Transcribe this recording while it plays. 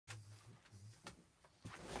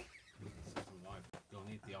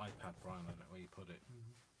need the iPad, Brian. I don't know where you put it.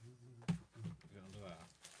 Is it under there?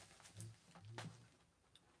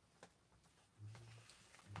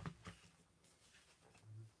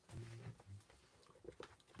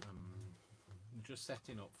 Just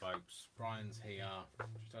setting up, folks. Brian's here.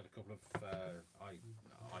 Just had a couple of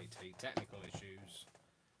IT technical issues,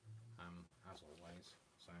 as always.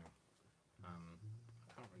 So I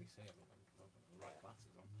can't really see it. I've got the right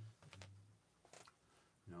glasses on.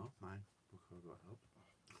 No, mine. We'll go help.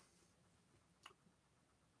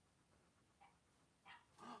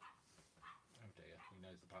 Oh dear, he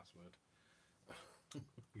knows the password.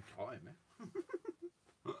 You taught him, eh?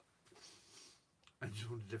 I just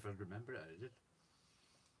wondered if I'd remember it, is it?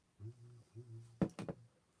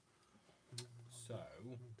 So,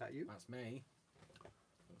 That you? that's me.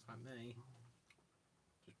 Looks like me.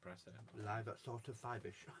 Just press it. Live at sort of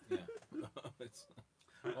 5ish. Yeah. It's,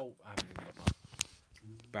 oh, I haven't even got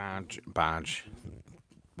my badge,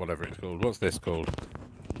 whatever it's called. What's this called?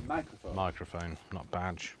 Microphone. Microphone, not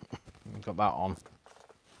badge. Got that on.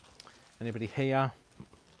 Anybody here?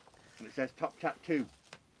 It says Top Chat 2,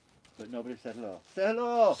 but nobody said hello. Say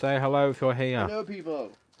hello! Say hello if you're here. Hello,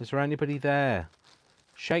 people! Is there anybody there?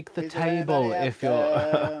 Shake the Is there table anybody if out you're.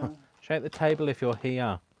 there? Shake the table if you're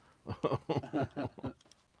here.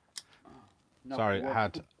 No, Sorry, what-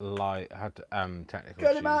 had technical Jody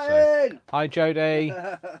issues. So. Martin! Hi, Jody.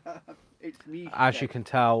 It's me. As you can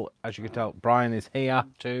tell, Brian is here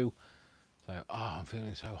too. So, I'm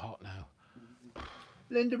feeling so hot now.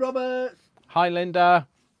 Linda Roberts! Hi, Linda.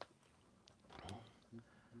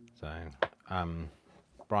 So,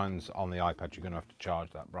 Brian's on the iPad. You're going to have to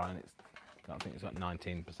charge that, Brian. I think it's got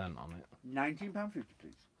 19% on it. £19.50,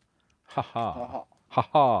 please. Ha ha. Ha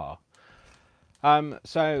Ha ha.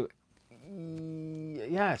 So,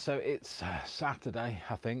 yeah, so it's Saturday,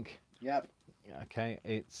 I think. Yep. Okay,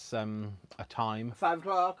 it's a time. 5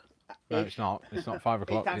 o'clock. No, it's not. It's not 5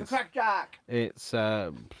 o'clock. It's time for Crack Jack. It's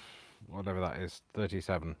whatever that is,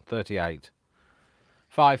 37, 38.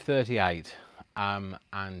 5:38.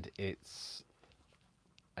 And it's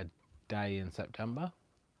a day in September.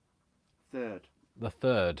 3rd. The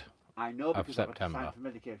 3rd. I know Of because I've got to September. sign for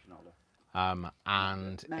medication order.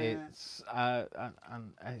 And it's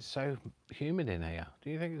so humid in here. Do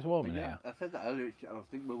you think it's warm in here? I said that earlier. I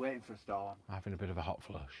think we're waiting for a storm. I'm having a bit of a hot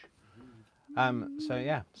flush. So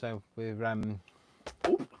yeah, so we've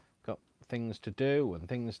got things to do and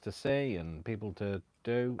things to see and people to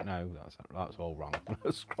do. No, that's all wrong.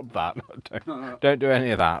 Scrub that. Don't do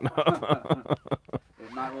any of that.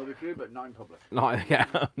 It might well be true, but not in public.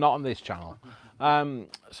 Not on this channel.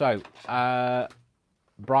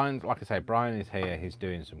 Brian, like I say, Brian is here. He's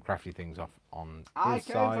doing some crafty things off on his I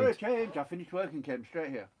came side. for a change. I finished work and came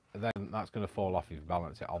straight here. Then that's going to fall off if you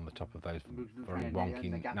balance it on the top of those very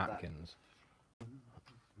wonky napkins.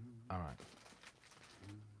 All right.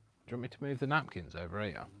 Do you want me to move the napkins over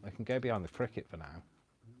here? They can go behind the cricket for now.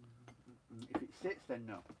 If it sits, then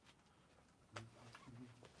no.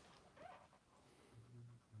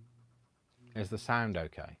 Is the sound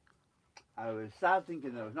okay? I was sad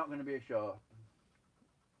thinking there was not going to be a show.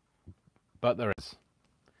 But there is.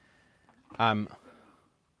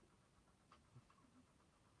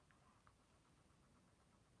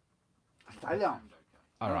 Silent.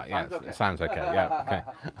 All right, yeah, sounds okay. it sounds okay. Yeah, okay.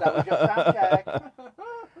 That was your sound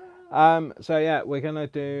check. So yeah, we're gonna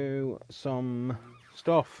do some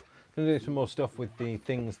stuff. Gonna do some more stuff with the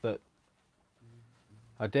things that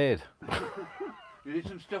I did. You did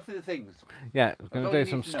some stuff with the things. Yeah, we're gonna all do you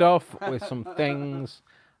some need to know. stuff with some things,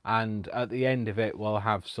 and at the end of it, we'll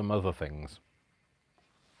have some other things.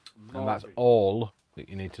 And that's all that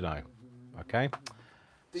you need to know. Okay.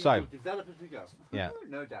 Things So will develop as we go. yeah,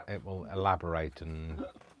 No doubt. it will elaborate and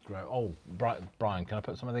grow. Oh, Brian, can I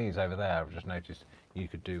put some of these over there? I've just noticed you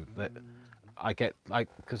could do that. I get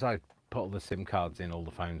because I put all the SIM cards in all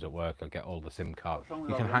the phones at work. I get all the SIM cards. What's wrong with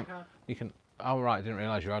You all can the hang. cards? You can. Oh right, I didn't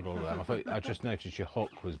realise you had all of them. I just noticed your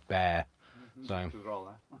hook was bare. So. It was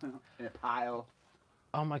all there. In a pile.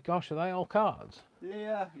 Oh my gosh, are they all cards?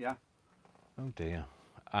 Leah, yeah. Oh dear.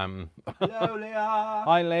 Hello, Leah.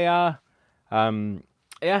 Hi Leah.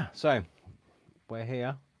 Yeah, so we're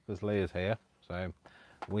here because Leah's here, so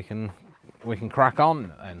we can crack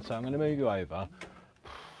on then. So I'm going to move you over.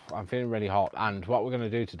 I'm feeling really hot, and what we're going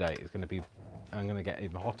to do today is going to be, I'm going to get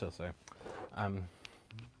even hotter. So,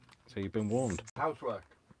 so you've been warned. Housework.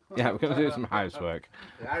 Yeah, we're going to do some housework.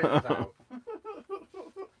 The iron's out.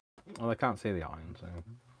 Well, I can't see the iron, so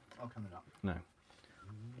Oh, coming up. no.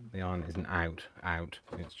 The iron isn't out.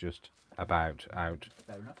 It's just about out.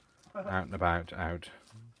 Fair enough. Out and about, out.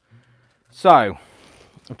 So,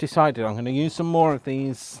 I've decided I'm going to use some more of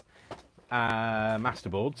these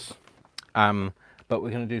masterboards, but we're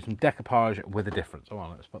going to do some decoupage with a difference. Oh,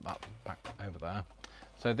 well, let's put that back over there.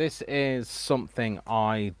 So this is something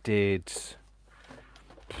I did,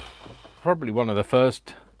 probably one of the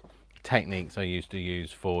first techniques I used to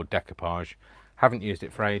use for decoupage. Haven't used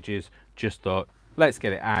it for ages, just thought, let's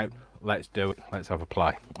get it out, let's do it, let's have a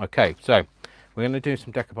play. Okay, so we're going to do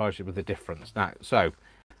some decoupage with a difference. Now, so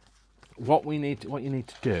what you need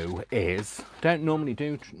to do is, don't normally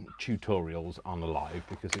do tutorials on a live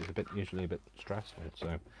because it's usually a bit stressful.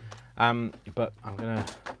 So, but I'm going to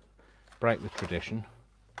break with tradition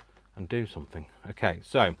and do something. Okay,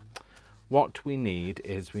 so what we need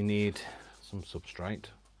is some substrate.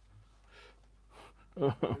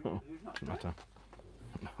 Doesn't matter.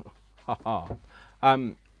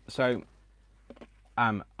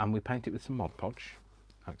 And we paint it with some Mod Podge.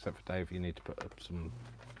 Except for Dave, you need to put up some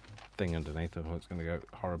thing underneath, or it's going to go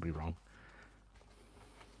horribly wrong.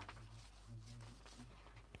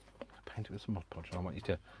 Paint it with some Mod Podge, and I want you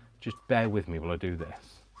to just bear with me while I do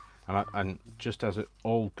this. And just as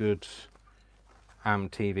all good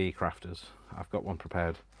TV crafters, I've got one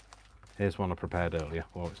prepared. Here's one I prepared earlier.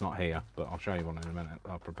 Well, it's not here, but I'll show you one in a minute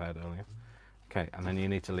that I prepared earlier. Okay, and then you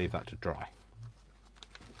need to leave that to dry.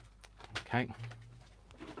 Okay.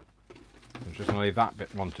 I'm just going to leave that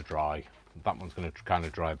one to dry. That one's going to kind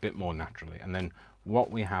of dry a bit more naturally. And then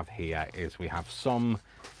what we have here is we have some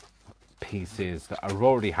pieces that I've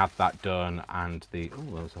already had that done, and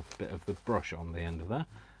there's a bit of the brush on the end of there.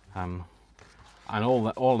 And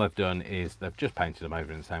all they've done is they've just painted them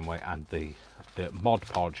over in the same way, and the Mod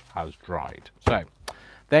Podge has dried. So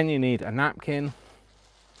then you need a napkin.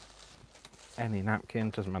 Any napkin,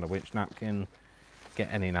 doesn't matter which napkin. Get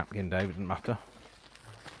any napkin, Dave, it doesn't matter.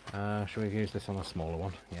 Shall we use this on a smaller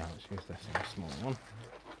one? Yeah, let's use this on a smaller one.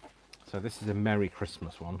 So this is a Merry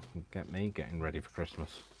Christmas one. Get me getting ready for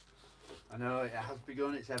Christmas. I know, it has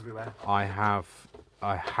begun, it's everywhere. I have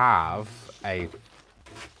a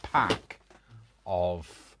pack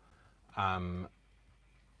of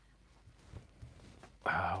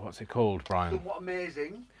what's it called, Brian? What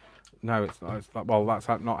amazing. No, it's not. Well, that's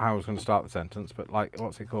not how I was going to start the sentence. But like,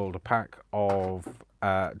 what's it called? A pack of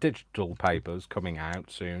digital papers coming out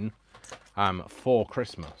soon for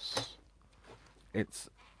Christmas. It's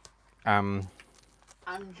Angela.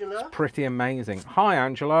 pretty amazing. Hi,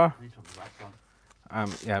 Angela. I need to put the back on.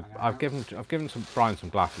 Yeah, I've given Brian some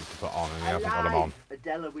glasses to put on, and he hasn't got them on.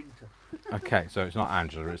 Adela Winter. Okay, so it's not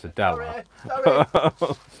Angela, it's Adela. Sorry.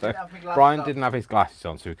 So Brian didn't have his glasses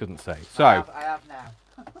on, so he couldn't see. So I have now.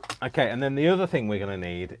 okay, and then the other thing we're going to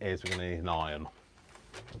need is an iron.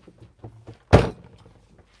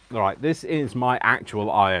 All right, this is my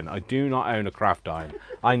actual iron. I do not own a craft iron.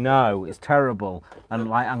 I know, it's terrible, and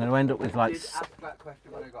like I'm going to end up with like. I did ask that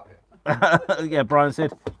question when I got here. Yeah, Brian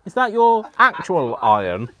said, "Is that your actual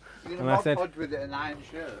iron?" And I said, with it and iron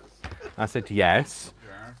shirts. I said yes,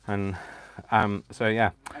 Yeah. and so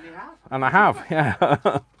yeah, And you have. and I have, yeah.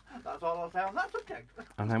 That's all I'll say on that subject.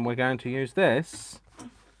 And then we're going to use this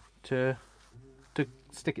to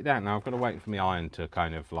stick it down. Now I've got to wait for my iron to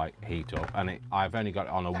kind of like heat up, and I've only got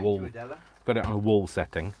it on a wool. Got it on a wool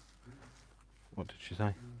setting. What did she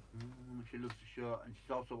say? She loves the show, and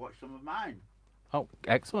she's also watched some of mine. Oh,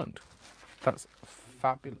 excellent. That's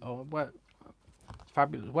fabulous. Oh,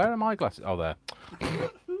 fabulous. Where are my glasses? Oh, there.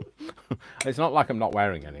 It's not like I'm not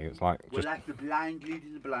wearing any. It's like We're like the blind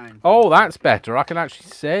leading the blind. Oh, that's better. I can actually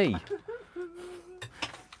see.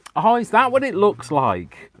 Oh, is that what it looks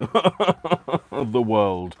like? The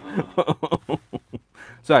world.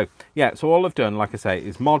 So, yeah, so all I've done, like I say,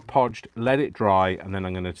 is Mod Podged, let it dry, and then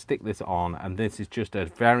I'm going to stick this on, and this is just a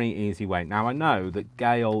very easy way. Now, I know that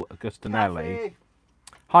Gail Augustinelli... Kathy.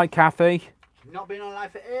 Hi, Kathy. She's not been on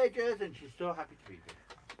live for ages, and she's so happy to be here.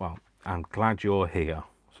 Well, I'm glad you're here.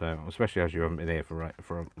 So, especially as you haven't been here for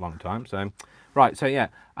a long time. So, right, so yeah,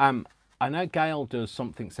 I know Gail does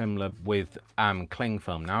something similar with cling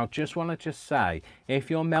film. Now, I just want to say,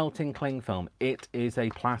 if you're melting cling film, it is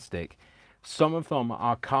a plastic. Some of them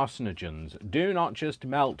are carcinogens. Do not just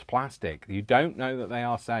melt plastic. You don't know that they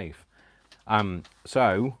are safe.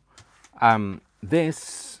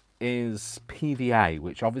 This is PVA,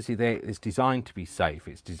 which obviously is designed to be safe.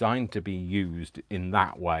 It's designed to be used in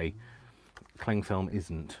that way. Cling film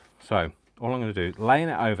isn't. So all I'm going to do, laying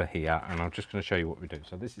it over here, and I'm just going to show you what we do.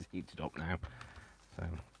 So this is heated up now. So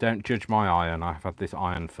don't judge my iron. I've had this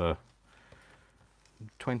iron for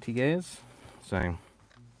 20 years. So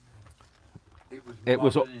it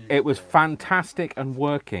was fantastic and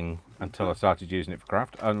working until I started using it for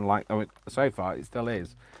craft, and like so far it still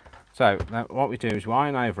is. So now what we do is we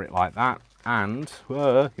iron over it like that, and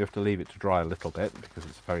you have to leave it to dry a little bit because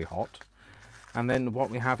it's very hot. And then what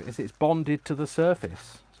we have is it's bonded to the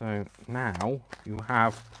surface. So now you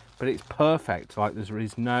have, but it's perfect. Like there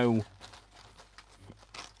is no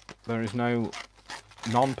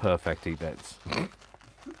non-perfecty bits.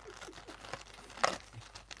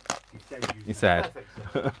 He said.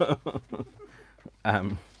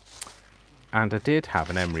 And I did have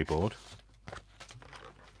an emery board.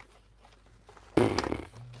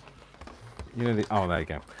 You know, oh, there you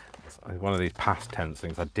go. It's one of these past tense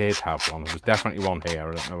things. I did have one. There's definitely one here.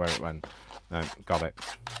 I don't know where it went. No, got it.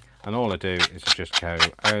 And all I do is just go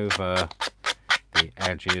over the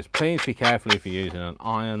edges. Please be careful if you're using an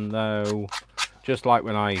iron, though. Just like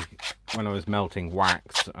when I was melting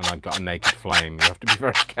wax and I got a naked flame, you have to be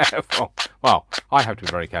very careful. Well, I have to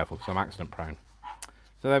be very careful because I'm accident prone.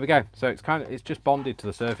 So there we go. So it's just bonded to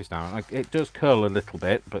the surface now. And it does curl a little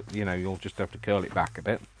bit, but you know, you'll just have to curl it back a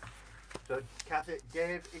bit. So, Kathy,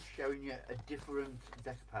 Dave is showing you a different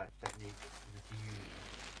decoupage technique that you used.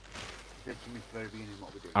 Said to me at the very beginning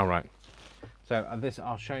what we're doing. All right. So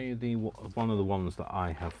I'll show you one of the ones that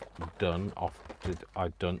I have done off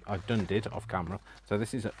camera. So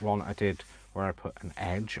this is one I did where I put an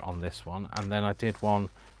edge on this one, and then I did one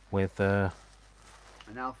with an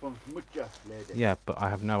Alphonse Mucha lady. Yeah, but I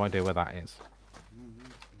have no idea where that is.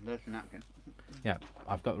 There's the napkin. Yeah,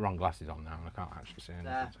 I've got the wrong glasses on now and I can't actually see anything.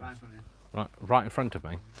 That's fine for you. Right in front of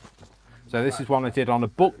me. So this is one I did on a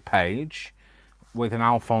book page with an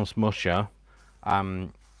Alphonse Mucha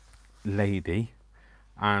lady,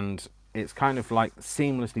 and it's kind of like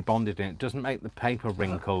seamlessly bonded in. It doesn't make the paper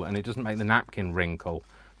wrinkle and it doesn't make the napkin wrinkle,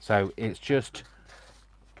 so it's just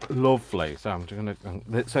lovely. So I'm just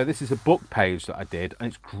gonna, so this is a book page that I did, and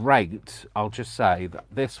it's great. I'll just say that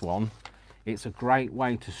this one, it's a great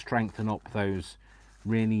way to strengthen up those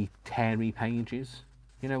really teary pages.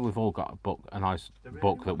 You know, we've all got a nice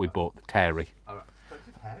book that we bought, Terry. All right. So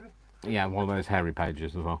it's hairy. Yeah, one of those hairy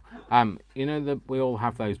pages as well. You know that we all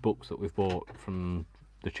have those books that we've bought from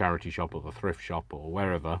the charity shop or the thrift shop or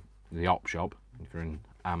wherever, the op shop, if you're in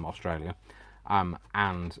Australia,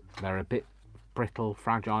 and they're a bit brittle,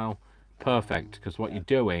 fragile. Perfect, because what you're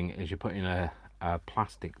doing is you're putting a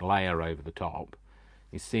plastic layer over the top,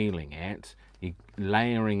 you're sealing it, you're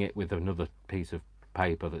layering it with another piece of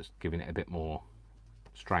paper that's giving it a bit more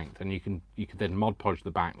strength, and you can then Mod Podge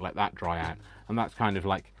the back, let that dry out, and that's kind of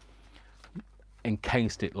like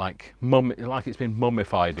encased it like it's been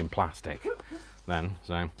mummified in plastic then.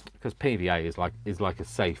 So because PVA is like a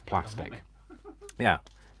safe plastic. Yeah,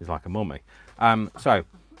 it's like a mummy. So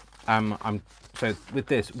with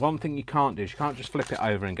this, one thing you can't do is you can't just flip it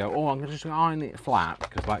over and go, oh, I'm just going to iron it flat,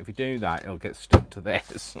 because like if you do that, it'll get stuck to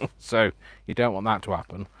this. So you don't want that to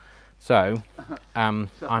happen. So I'm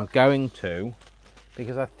going to,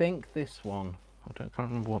 because I think this one, can't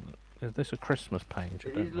remember what, is this a Christmas page?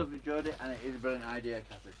 It is lovely, Jodie, and it is a brilliant idea,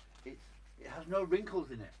 Kathy. It has no wrinkles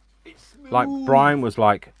in it. It's smooth. Like Brian was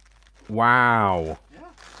like, wow. Yeah.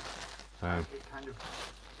 So It kind of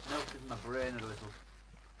melted my brain a little.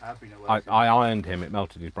 I've been at work. I ironed him, it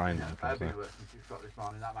melted his brain. Yeah, I've been at work since 6 o'clock this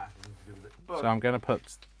morning. That might have something to do with it. But so I'm going to put,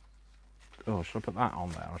 oh, should I put that on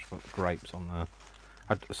there? Or should I put grapes on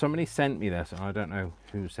there? Somebody sent me this, and I don't know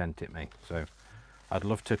who sent it me. So I'd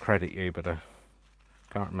love to credit you, but I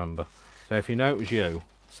can't remember. So if you know it was you,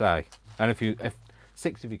 say. And if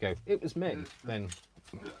 6 of you go, it was me, then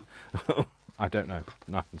I don't know.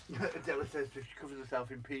 No. Della says if she covers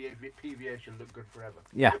herself in PVA, she'll look good forever.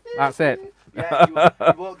 Yeah, that's it. Yeah, you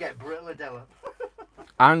won't get brittle, Adela.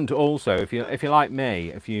 And also, if you're like me,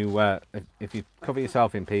 if you cover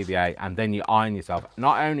yourself in PVA and then you iron yourself,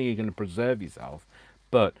 not only are you going to preserve yourself,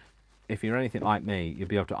 but if you're anything like me, you'll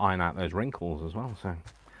be able to iron out those wrinkles as well. So,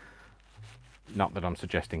 not that I'm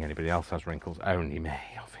suggesting anybody else has wrinkles, only me,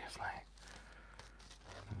 obviously.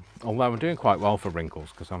 Although I'm doing quite well for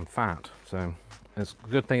wrinkles because I'm fat. So, it's a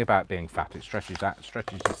good thing about being fat. It stretches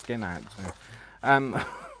your skin out. So,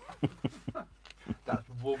 That's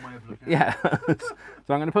one way of looking yeah. So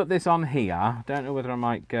I'm going to put this on here. Don't know whether I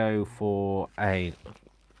might go for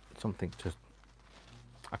something to.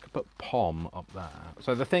 I could put pom up there.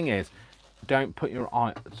 So the thing is, don't put your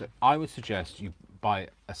iron. So I would suggest you buy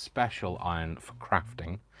a special iron for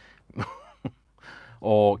crafting,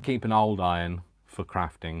 or keep an old iron for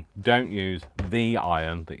crafting. Don't use the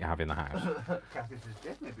iron that you have in the house. Kathy says,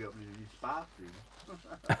 Jeff may be opening a new spa soon.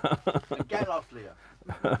 Get lost, Leah.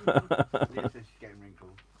 Leah says she's getting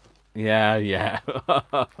wrinkles. Yeah.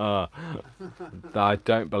 I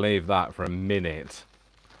don't believe that for a minute.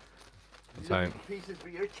 So, pieces,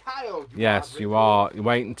 but you're a child. yes, you are.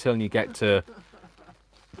 Wait until you get to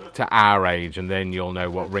our age, and then you'll know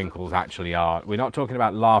what wrinkles actually are. We're not talking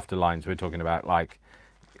about laughter lines. We're talking about like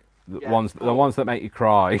the Yeah, ones but- the ones that make you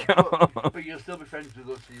cry. But you'll still be friends with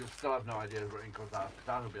us, so you'll still have no idea what wrinkles are. Because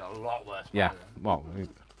that'll be a lot worse. by Yeah. then. Well, you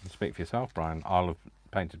speak for yourself, Brian. I'll have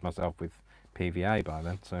painted myself with PVA by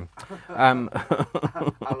then. So. I'll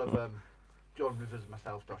have John Rivers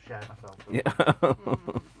myself, or share myself. Yeah.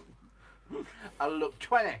 I'll look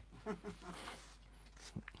 20.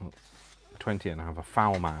 20 and have a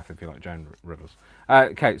foul mouth if you like Joan Rivers.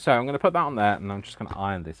 Okay, so I'm going to put that on there and I'm just going to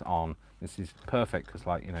iron this on. This is perfect because,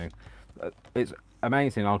 like, you know, it's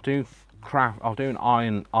amazing. I'll do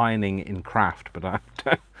an ironing in craft, but I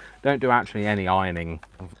don't do actually any ironing.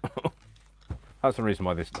 That's the reason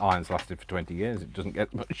why this iron's lasted for 20 years. It doesn't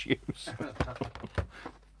get much use.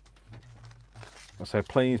 So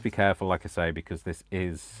please be careful, like I say, because this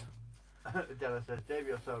is... Della says, Dave,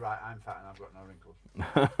 you're so right, I'm fat and I've got no wrinkles.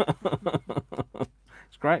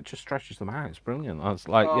 It's great, it just stretches them out. It's brilliant. That's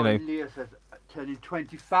like, Oh, you know... Leah says, turning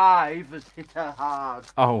 25 has hit her hard.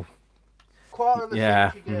 Oh, Quarter of a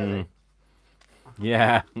yeah. century, girlie.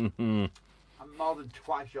 Yeah. I'm more than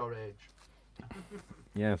twice your age.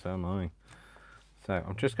 Yeah, so am I. So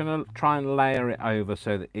I'm just going to try and layer it over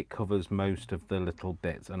so that it covers most of the little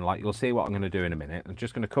bits. And like you'll see what I'm going to do in a minute. I'm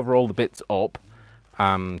just going to cover all the bits up,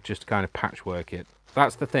 just to kind of patchwork it.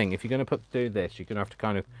 That's the thing. If you're going to do this, you're going to have to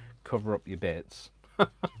kind of cover up your bits. If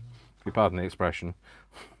you pardon the expression.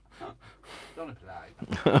 Don't apply.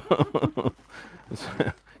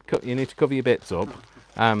 You need to cover your bits up.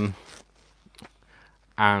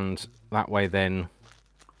 And that way then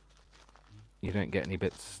you don't get any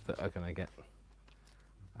bits that are going to get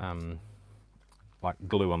like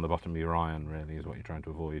glue on the bottom of your iron, really, is what you're trying to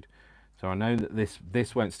avoid. So I know that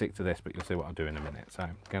this won't stick to this, but you'll see what I'll do in a minute. So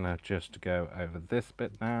I'm going to just go over this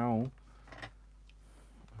bit now,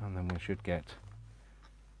 and then we should get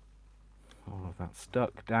all of that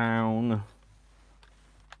stuck down.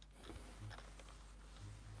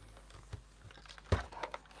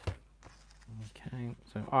 Okay,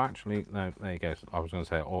 so actually, no, there you go. I was going to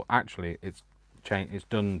say, or actually, it's changed. It's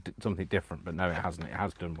done something different, but no, it hasn't. It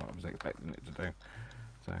has done what I was expecting it to do.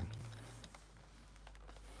 So,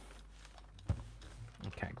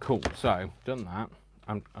 okay, cool. So done that.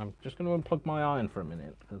 I'm just going to unplug my iron for a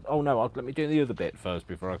minute. Oh no, let me do the other bit first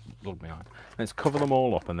before I plug my iron. Let's cover them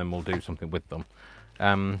all up, and then we'll do something with them.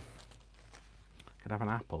 Could have an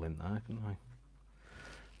apple in there, couldn't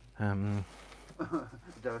I?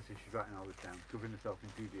 Della says she's writing all this down, covering herself in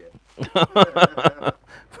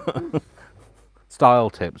PVA. Style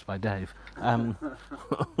tips by Dave. I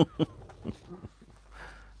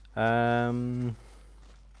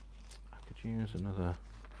could use another.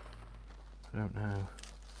 I don't know.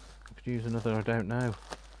 I could use another. I don't know.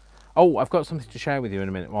 Oh, I've got something to share with you in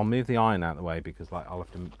a minute. Well, I'll move the iron out of the way because, like, I'll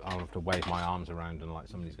have to wave my arms around and like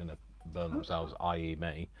somebody's going to burn themselves, i.e.,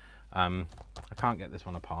 me. I can't get this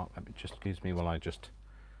one apart. Just excuse me while I just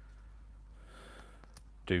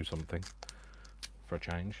do something for a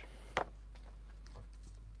change. I'm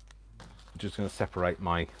just going to separate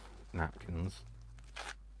my napkins.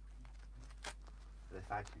 They're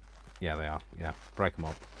fighting. Yeah, they are. Yeah, break them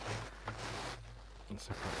up. Let's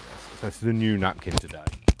separate this. So this is a new napkin today.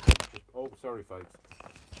 Oh, sorry, folks.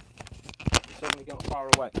 I suddenly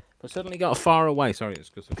got far away. Sorry, it's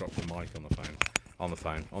because I dropped the mic on the phone. On the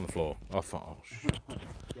floor. Oh,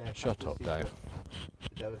 Yeah, shut up, Dave.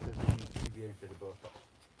 Della says we need PVA instead of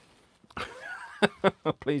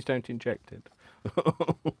Botox. Please don't inject it.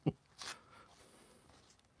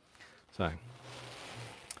 So,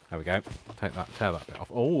 there we go. Tear that bit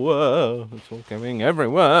off. Oh, it's all going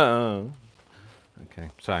everywhere.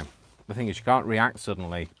 Okay, so the thing is, you can't react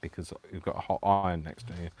suddenly because you've got a hot iron next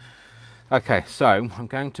to you. Okay, so I'm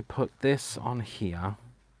going to put this on here,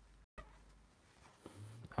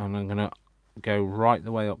 and I'm going to go right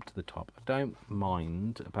the way up to the top. I don't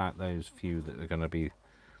mind about those few that are going to be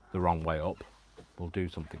the wrong way up. We'll do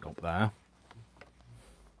something up there.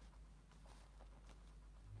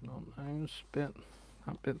 Not those bit,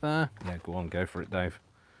 that bit there. Yeah, go on, go for it, Dave.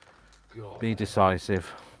 God. Be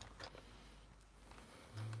decisive.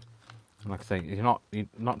 Like I say, you're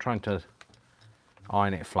not trying to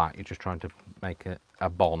iron it flat. You're just trying to make a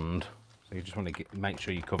bond. So you just want to make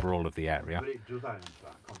sure you cover all of the area. But it does iron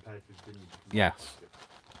flat compared to the Yes.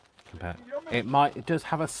 It does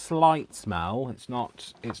have a slight smell. It's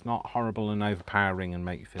not horrible and overpowering and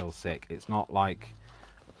make you feel sick. It's not like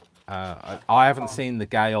I haven't seen the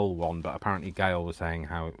Gale one, but apparently Gale was saying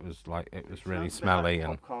how it was really smelly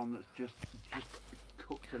and popcorn that's just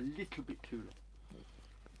cooked a little bit too long.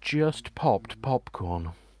 just popped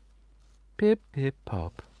popcorn. Pip pip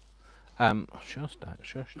pop. Shush,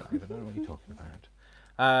 Dave. I don't know what you're talking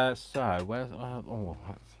about. So where's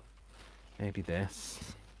that's maybe this.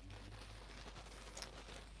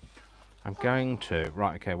 I'm going to,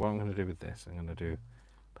 right, okay, what I'm going to do with this, I'm going to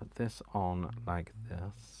put this on like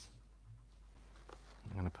this.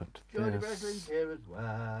 I'm going to put this here as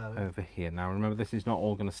well. over here. Now remember, this is not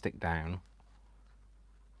all going to stick down,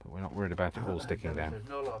 but we're not worried about it all sticking down. There's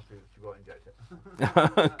no lawsuits, you won't inject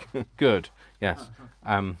it. Good, yes.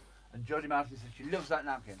 And Jodie Martin says she loves that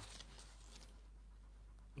napkin.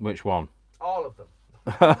 Which one? All of them.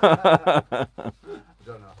 I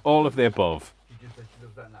don't know. All of the above. She just said she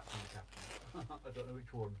loves that napkin. I don't know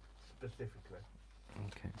which one specifically.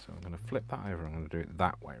 Okay, so I'm going to flip that over. I'm going to do it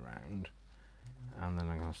that way round. And then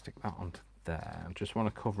I'm going to stick that onto there. I just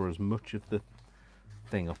want to cover as much of the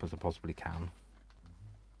thing up as I possibly can,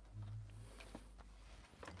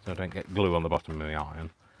 so I don't get glue on the bottom of the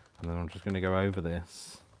iron. And then I'm just going to go over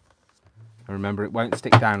this. And remember, it won't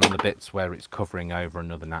stick down on the bits where it's covering over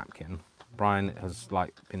another napkin. Brian has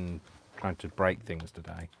been trying to break things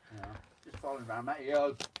today. Yeah, just falling around my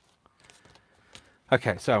ears.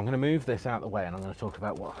 Okay, so I'm going to move this out of the way, and I'm going to talk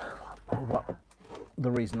about what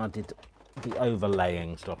the reason I did the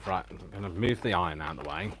overlaying stuff. Right, I'm going to move the iron out of the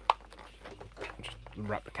way, just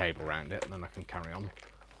wrap the cable around it, and then I can carry on.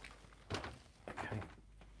 Okay,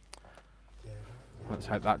 let's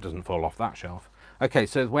hope that doesn't fall off that shelf. Okay,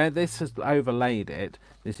 so where this has overlaid it,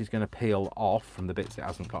 this is going to peel off from the bits that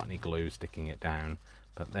hasn't got any glue sticking it down,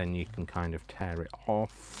 but then you can kind of tear it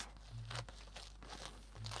off.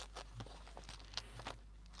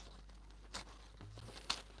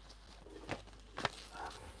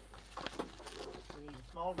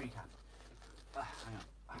 Small recap. Hang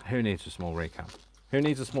on. Who needs a small recap? Who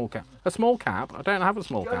needs a small cap? A small cap? I don't have a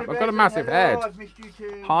small cap. Jodie I've got a Baker, massive hello, head. I've missed you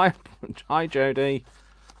too. Hi, hi, Jodie.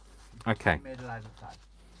 Okay. Made a live outside.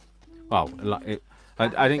 Well,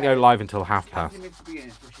 I didn't go live until half past. Kathy missed the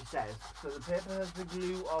beginning, so she says. So the paper has the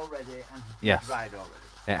glue already and it's Yes. dried already.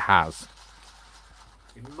 It has.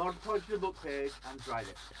 You Mod Podged the book page and dried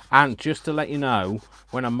it. And just to let you know,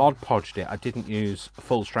 when I Mod Podged it, I didn't use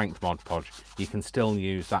full strength Mod Podge. You can still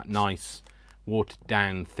use that nice watered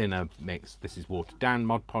down thinner mix. This is watered down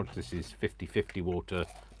Mod Podge. This is 50-50 water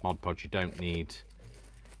Mod Podge. You don't need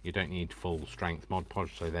full strength Mod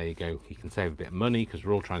Podge. So there you go. You can save a bit of money, because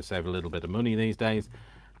we're all trying to save a little bit of money these days.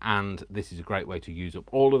 And this is a great way to use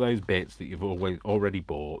up all of those bits that you've already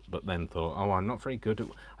bought, but then thought, oh, I'm not very good at,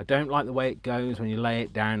 I don't like the way it goes when you lay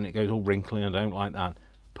it down, it goes all wrinkly, I don't like that.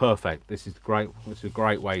 Perfect. This is great. This is a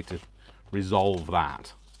great way to resolve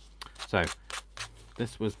that. So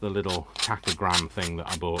this was the little tachogram thing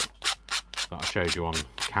that I bought, that I showed you on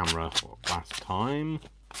camera last time.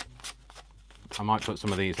 I might put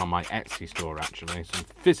some of these on my Etsy store, actually. Some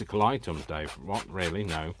physical items, Dave. What? Really?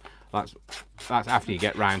 No. That's after you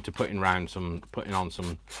get round to putting on some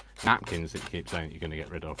napkins that you keep saying that you're going to get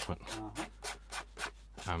rid of. But,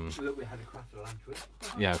 Look, we had a craft of lunch with.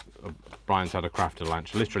 yeah, Brian's had a crafted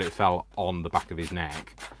lunch. Literally, it fell on the back of his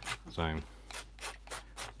neck. So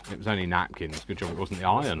it was only napkins. Good job it wasn't the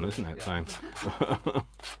iron, isn't it? So.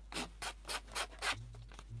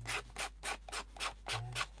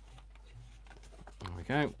 There we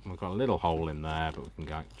go. We've got a little hole in there, but we can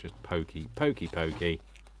go just pokey.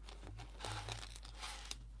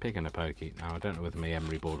 Pig and a pokey. Now, I don't know whether my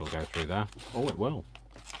emery board will go through there. Oh, it will.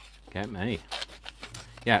 Get me.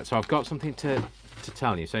 Yeah, so I've got something to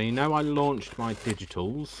tell you. So, you know, I launched my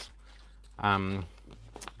digitals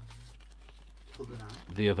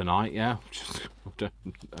the other night, yeah. Just, I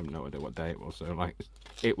have no idea what day it was. So, like,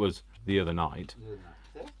 it was the other night.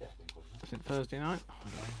 Was it Thursday night?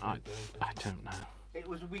 I don't know. It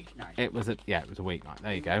was a weeknight. It was a weeknight.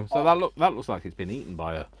 There you go. So that looks like it's been eaten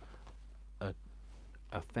by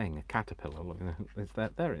a thing, a caterpillar. Look,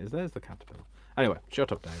 there it is. There's the caterpillar. Anyway,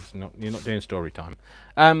 shut up, Dave. You're not doing story time.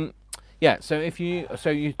 Yeah. So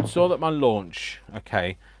you saw that my launch.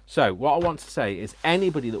 Okay. So what I want to say is,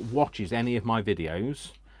 anybody that watches any of my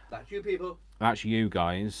videos, that's you people. That's you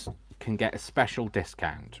guys, can get a special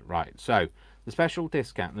discount, right? So the special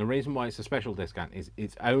discount, and the reason why it's a special discount is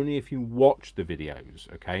it's only if you watch the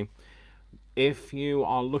videos. Okay. If you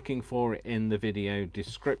are looking for it in the video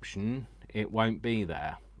description, it won't be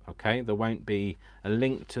there. Okay, there won't be a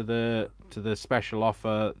link to the special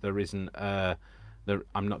offer. There isn't I'm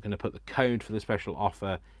not going to put the code for the special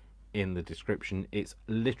offer in the description. It's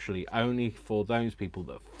literally only for those people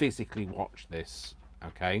that physically watch this.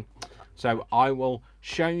 Okay, so I will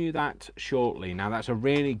show you that shortly. Now, that's a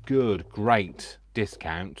really great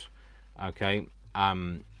discount. Okay,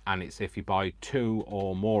 and it's if you buy 2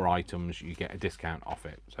 or more items, you get a discount off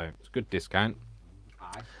it. So it's a good discount.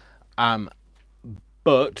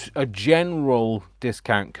 But a general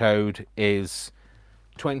discount code is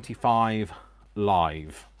 25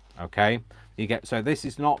 live. Okay, You get, so this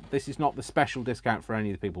is not the special discount for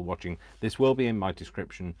any of the people watching. This will be in my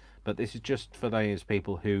description, but this is just for those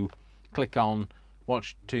people who click on,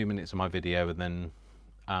 watch 2 minutes of my video, and then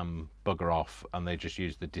bugger off, and they just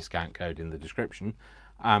use the discount code in the description.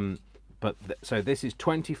 So this is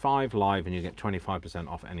 25 live, and you get 25%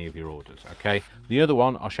 off any of your orders. Okay. The other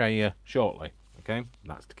one I'll show you shortly. Okay,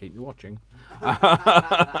 that's to keep you watching.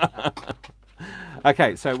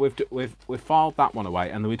 Okay, so we've filed that one away,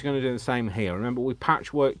 and we're going to do the same here. Remember, we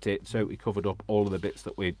patchworked it so we covered up all of the bits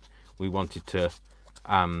that we wanted to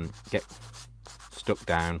get stuck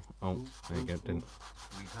down. Oh, there you go. Didn't.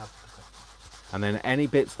 And then any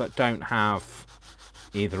bits that don't have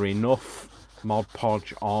either enough Mod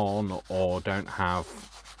Podge on or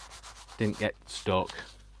didn't get stuck,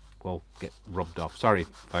 will get rubbed off. Sorry,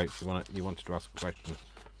 folks, you wanted to ask a question.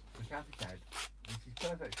 Kathy said, this is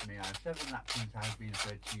perfect for me. I have several napkins I've been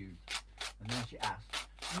afraid to use. And then she asked,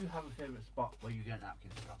 do you have a favourite spot where you get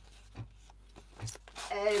napkins from?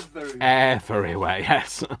 Everywhere,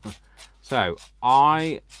 yes. So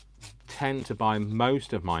I tend to buy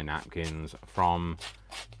most of my napkins from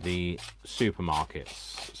the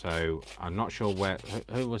supermarkets. So I'm not sure where,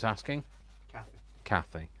 who was asking?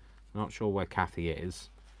 Kathy. Not sure where Kathy is.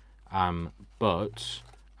 But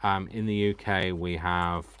in the UK we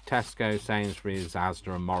have Tesco, Sainsbury's,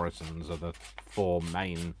 Asda and Morrison's are the 4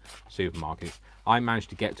 main supermarkets. I managed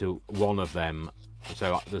to get to one of them.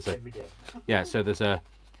 So there's there's a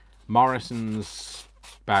Morrison's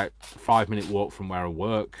about 5-minute walk from where I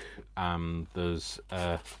work. There's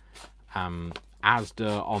a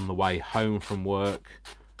Asda on the way home from work.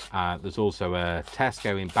 There's also a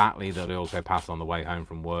Tesco in Batley that I also pass on the way home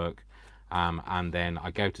from work. And then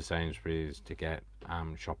I go to Sainsbury's to get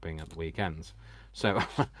shopping at the weekends. So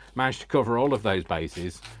managed to cover all of those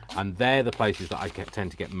bases, and they're the places that I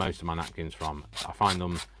tend to get most of my napkins from. I find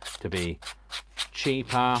them to be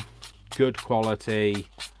cheaper, good quality,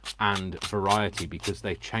 and variety because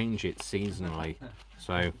they change it seasonally.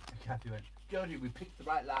 So Kathy went, Jodie, we picked the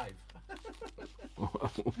right live.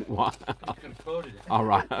 What? All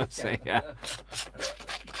right, I see. Yeah.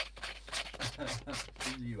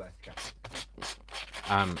 In the US, Kathy.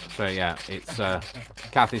 So yeah, it's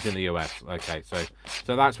Kathy's in the US. Okay, so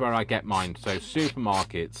that's where I get mine. So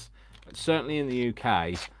supermarkets, certainly in the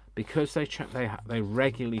UK, because they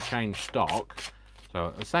regularly change stock.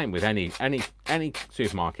 So the same with any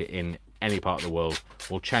supermarket in any part of the world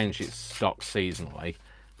will change its stock seasonally.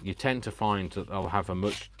 You tend to find that they'll have a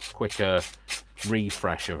much quicker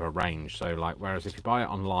refresh of a range. So like, whereas if you buy it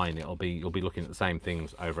online, you'll be looking at the same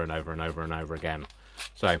things over and over and over and over again.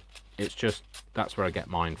 So it's just, that's where I get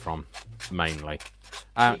mine from mainly.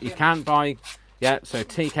 You can buy, yeah, so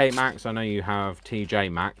TK Maxx, I know you have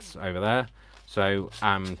TJ Maxx over there. So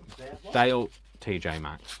they'll TJ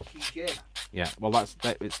Maxx. Yeah, well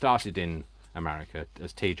it started in America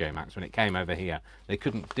as TJ Maxx. When it came over here, they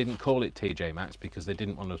didn't call it TJ Maxx because they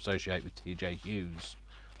didn't want to associate with TJ Hughes.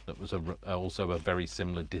 That was also a very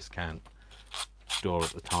similar discount store at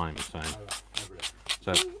the time.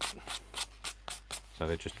 So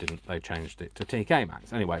they just didn't. They changed it to TK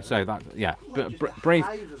Maxx anyway. So that, yeah,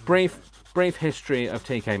 brief history of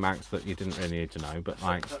TK Maxx that you didn't really need to know, but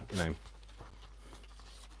like, you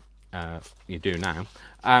know, you do now.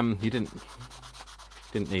 You didn't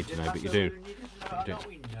need to know, but you do.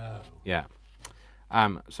 Yeah.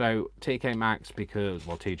 So TK Maxx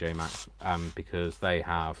TJ Maxx, because they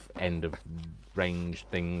have end of range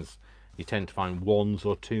things. You tend to find 1s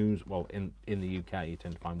or 2s. Well, in the UK, you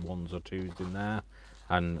tend to find 1s or 2s in there,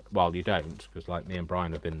 and well, you don't, because like me and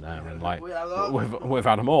Brian have been there, and like we've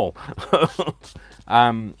had them all.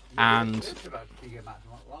 And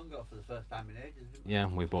yeah,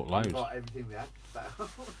 we bought loads. We bought everything we had.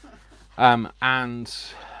 And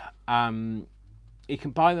you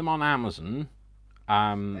can buy them on Amazon,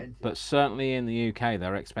 but certainly in the UK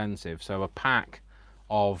they're expensive. So a pack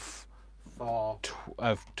of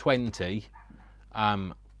 20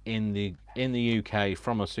 in the UK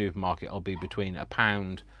from a supermarket will be between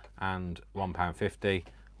 £1 and £1.50,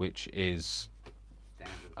 which is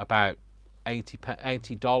about 80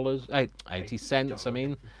 cents. I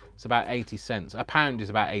mean, it's about 80 cents. A pound is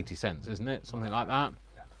about 80 cents, isn't it? Something like that.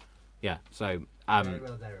 Yeah. So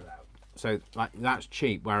so like that's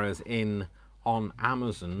cheap. Whereas on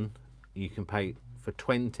Amazon, you can pay for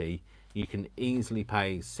 20. You can easily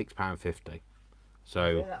pay £6.50.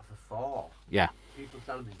 So that for 4. Yeah. People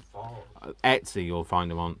sell them in 4. Etsy, you'll find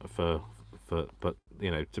them on for. But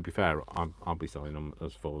you know, to be fair, I'll be selling them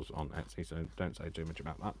as 4s on Etsy. So don't say too much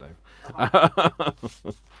about that, Dave.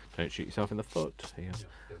 Don't shoot yourself in the foot. Yeah.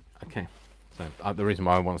 Okay. So the reason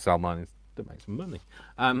why I want to sell mine is to make some money.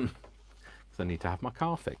 because I need to have my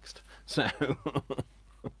car fixed. So,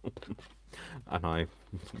 and I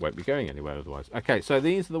won't be going anywhere otherwise. Okay, so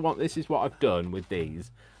these are the one. This is what I've done with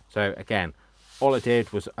these. So again, all I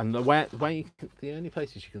did was, and the only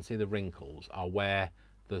places you can see the wrinkles are where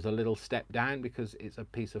there's a little step down because it's a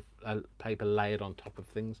piece of paper layered on top of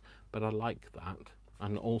things. But I like that,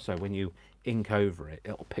 and also when you ink over it,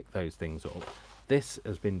 it'll pick those things up. This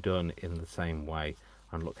has been done in the same way,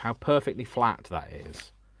 and look how perfectly flat that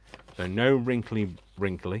is. So no wrinkly.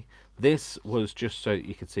 This was just so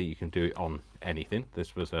you could see you can do it on anything.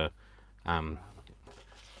 This was a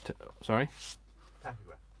sorry,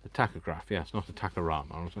 Tachograph. the tachograph. Yes, not a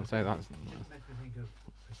tachorama. I was going to say that's. It makes me think of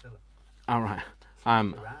Priscilla. All right.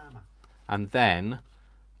 Tachorama. And then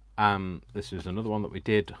this is another one that we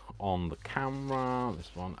did on the camera. This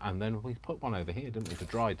one, and then we put one over here, didn't we? To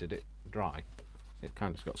dry. Did it dry? It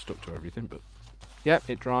kind of got stuck to everything, but yep,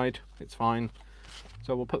 it dried. It's fine.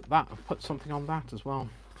 So we'll put something on that as well.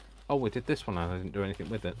 Oh, we did this one and I didn't do anything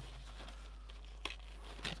with it.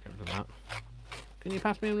 Let's get rid of that. Can you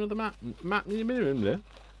pass me another napkin?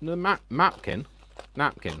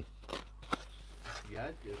 Yeah,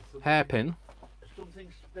 Hairpin. Something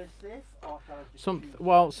specific, or shall I just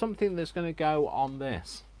choose Something that's going to go on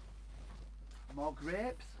this. more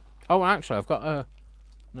grapes? Oh, actually, I've got a.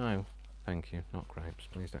 No, thank you. Not grapes,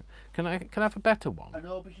 please don't. Can I have a better one? An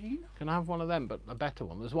aubergine? Can I have one of them, but a better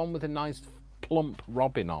one? There's one with a nice plump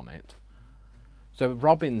robin on it. So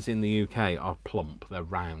robins in the UK are plump. They're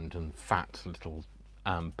round and fat little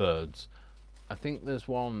birds. I think there's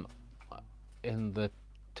one in the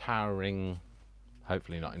towering,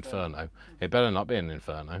 hopefully not Inferno. It better not be an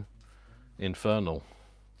Inferno. Infernal.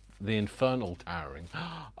 The infernal towering.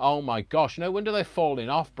 Oh my gosh, no wonder they're falling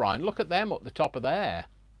off, Brian. Look at them up the top of there.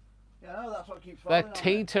 Yeah, no, that's what keeps falling. They're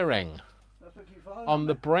teetering That's what keeps falling on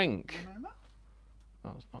the brink. Remember?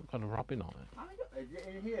 That's not got a robin on it. Is it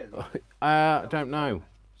in here? I don't know.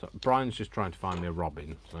 So Brian's just trying to find me a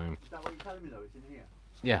robin. So Is that what you're telling me though? It's in here?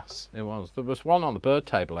 yes, it was. There was one on the bird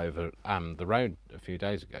table over the road a few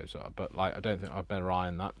days ago. So, but like, I don't think I'd better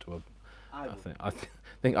iron that to a. I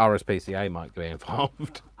think RSPCA might be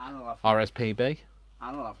involved. RSPB.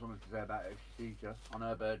 I'll have something to say about it. Teacher on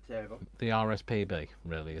her bird table. The RSPB,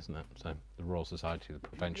 really, isn't it? So the Royal Society of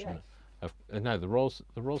Prevention Yes. of no, the Royal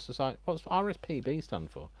Society. What's RSPB stand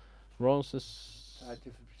for? Royal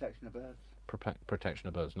Society for Protection of Birds. Protection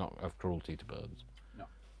of Birds, not of cruelty to birds. No.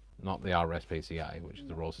 Not the RSPCA, which is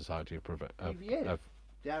the Royal Society of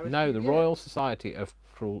No, the Royal Society of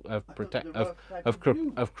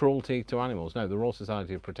Cruelty to Animals. No, the Royal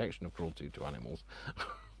Society of Protection of Cruelty to Animals.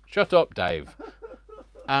 Shut up, Dave.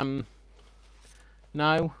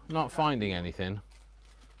 No, not finding anything.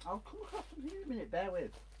 I'll come across something in a minute. Bear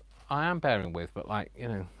with. I am bearing with, but like, you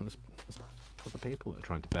know, there's other people that are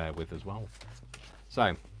trying to bear with as well.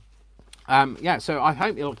 So, yeah, so I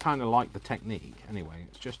hope you'll kind of like the technique. Anyway,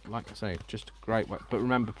 it's just, like I say, just a great way. But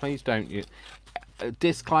remember, please don't use...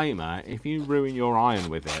 disclaimer, if you ruin your iron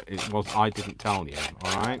with it, I didn't tell you,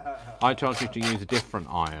 alright? I told you to use a different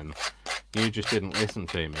iron. You just didn't listen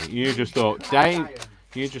to me. You just thought, Dave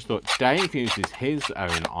uses his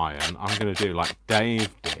own iron. I'm going to do like Dave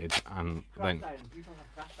did, and then... People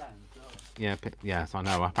have craft irons, Yeah, yes, I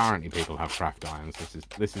know. Apparently people have craft irons.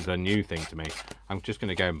 This is a new thing to me. I'm just going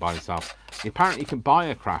to go and buy myself. Apparently you can buy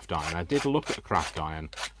a craft iron. I did look at a craft iron,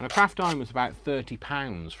 and a craft iron was about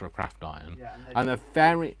 £30 for a craft iron. Yeah, and a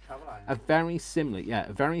very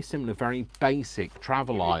similar, very basic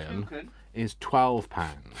travel iron is £12.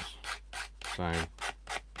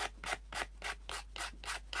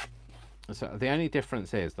 So the only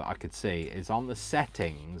difference is that I could see is on the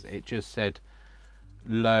settings it just said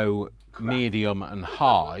low, medium and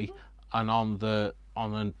high, and on the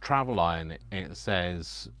travel iron it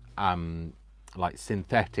says like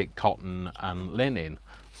synthetic, cotton and linen.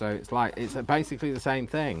 So it's basically the same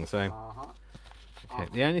thing. So okay,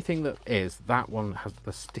 the only thing that is that one has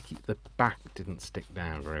the back didn't stick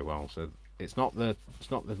down very well. So it's not the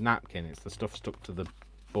napkin, it's the stuff stuck to the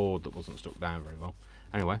board that wasn't stuck down very well.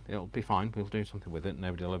 Anyway, it'll be fine. We'll do something with it.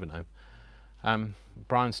 Nobody will ever know.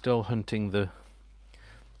 Brian's still hunting the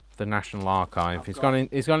National Archive. He's gone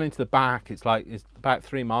into the back. It's about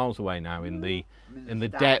 3 miles away now in the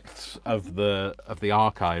depths of the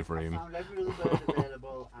archive room. I found every other bird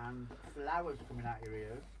available and flowers coming out your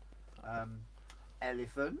ears.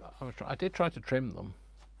 Elephant. I did try to trim them.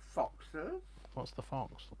 Foxes. What's the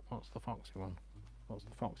fox? What's the foxy one? What's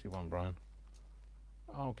the foxy one, Brian?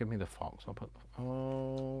 Oh, give me the fox.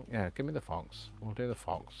 Oh, yeah, give me the fox. We'll do the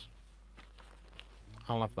fox.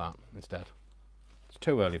 I'll have that instead. It's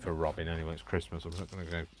too early for Robin anyway. It's Christmas. I'm not going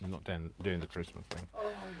to go. I'm not doing the Christmas thing. Oh,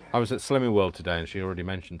 yeah. I was at Slimming World today, and she already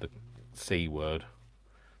mentioned the C word,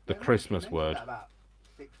 the Yeah, no, Christmas she mentioned word. that about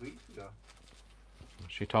 6 weeks ago.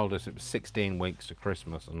 She told us it was 16 weeks to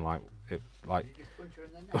Christmas, and like Did you just punch her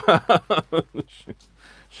in the neck?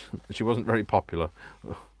 she wasn't very popular.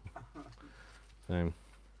 So,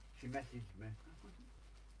 She messaged me.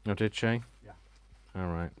 oh, did she? Yeah. All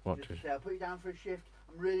right. What Just did? to say, I'll put you down for a shift.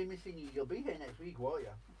 I'm really missing you. You'll be here next week, won't you?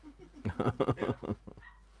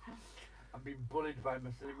 I'm being bullied by my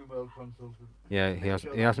Slimming World consultant. Yeah, Make he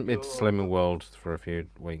sure hasn't been that to you're- Slimming World for a few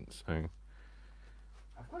weeks, so.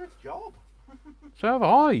 I've got a job. So have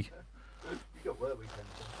I. You got work weekends.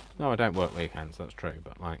 No, I don't work weekends. That's true,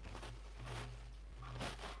 but like.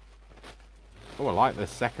 Oh, I like the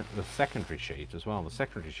secondary sheet as well. The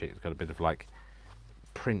secondary sheet's got a bit of like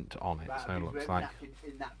print on it, Right, so it okay, looks whoever like. napkin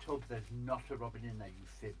in that tub, there's not a robin in there, you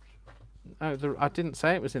fibs. Oh, I didn't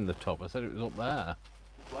say it was in the tub. I said it was up there.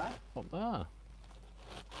 Where? Up there. Now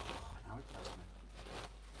it's telling me.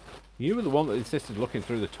 You were the one that insisted looking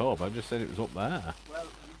through the tub. I just said it was up there. Well, you're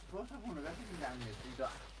supposed to have one of everything down here, so you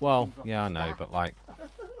got. Well, you've got yeah, I know, stack. but like,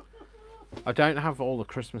 I don't have all the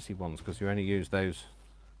Christmassy ones because you only use those.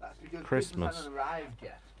 That's because Christmas. hasn't arrived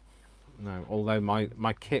yet. No, although my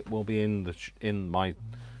kit will be in the in my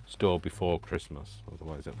store before Christmas.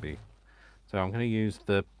 Otherwise, it'll be. So I'm going to use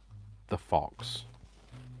the fox.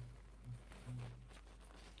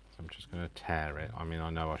 I'm just going to tear it. I mean, I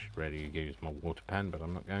know I should really use my water pen, but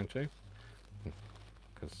I'm not going to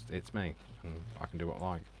because it's me and I can do what I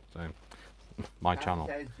like. So my Kathy channel.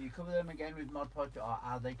 says, do you cover them again with Mod Podge, or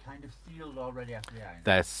are they kind of sealed already after the iron?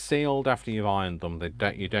 They're sealed after you've ironed them.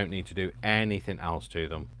 You don't need to do anything else to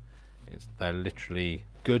them. They're literally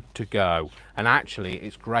good to go. And actually,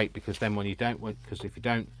 it's great because then when you don't, because if you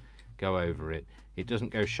don't go over it, it doesn't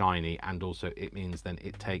go shiny, and also it means then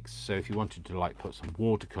it takes. So if you wanted to like put some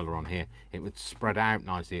watercolor on here, it would spread out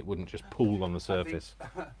nicely. It wouldn't just pool on the surface.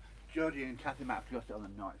 Jodie and Kathy might have got it on the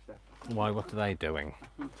night step. Why? What are they doing?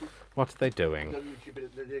 What are they doing?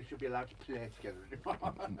 They should be allowed to play together.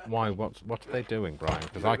 Why? What are they doing, Brian?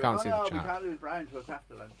 Because I can't see the We chat. can't lose Brian to us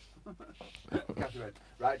after lunch. Kathy went,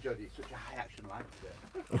 right, Jodie, it's such a high action life today.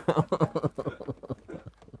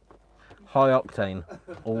 High octane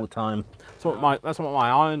all the time. That's what my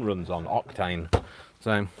iron runs on, octane.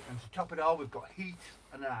 So And to top it all, we've got heat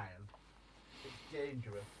and an iron. It's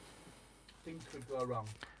dangerous. Things could go wrong.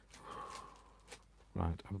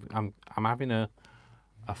 right, I'm having a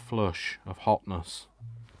flush of hotness.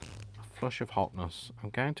 A flush of hotness.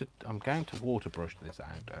 I'm going to water brush this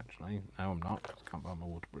out actually. No, I'm not. I can't buy my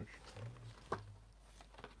water brush.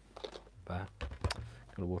 There.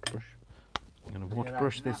 Got a water brush. I'm going to water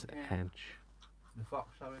brush this edge. The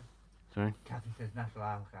fox, sorry. Sorry. Kathy says National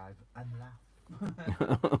Archive and laugh.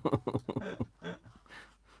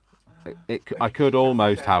 I could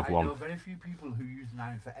almost have I one. know very few people who use an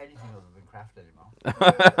iron for anything other than craft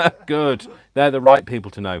anymore. Good. They're the right people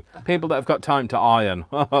to know. People that have got time to iron.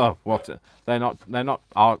 What? They're not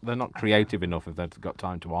creative enough if they've got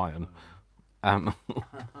time to iron. I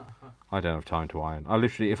don't have time to iron. I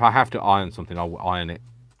literally, if I have to iron something, I'll iron it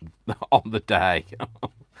on the day.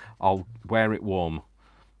 I'll wear it warm.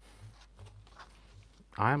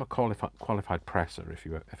 I am a qualified presser if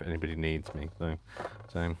anybody needs me though.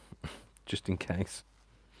 So just in case.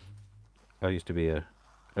 I used to be a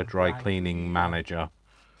dry cleaning manager.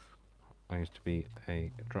 I used to be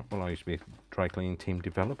a dry cleaning team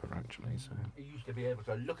developer actually. So You used to be able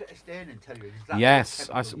to look at a stain and tell you exactly. yes,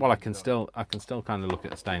 what chemical I you can used still kind of look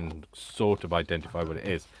at a stain and sort of identify what it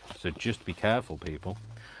is. So just be careful, people.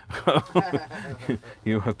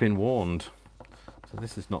 You have been warned. So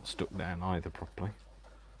this is not stuck down either properly.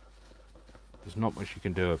 There's not much you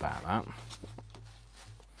can do about that.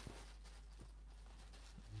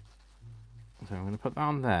 So I'm going to put that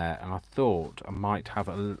on there, and I thought I might have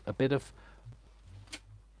a bit of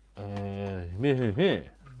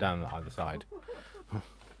down the other side.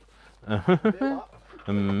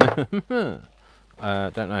 Don't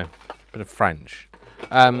know. Bit of French.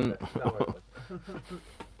 That's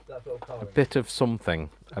what I'm A bit of something.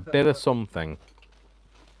 A bit of something.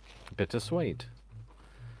 Bittersweet.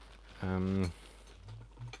 Are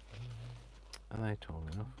they tall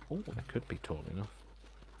enough? Oh, they could be tall enough.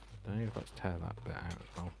 Dave, let's tear that bit out as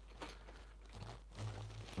well.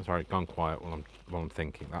 Sorry, gone quiet while I'm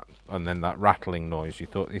thinking that, and then that rattling noise. You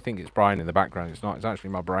think it's Brian in the background. It's not. It's actually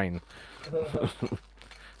my brain.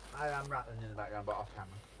 I am rattling in the background, but off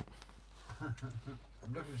camera.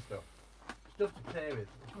 I'm looking for stuff to play with,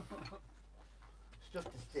 stuff to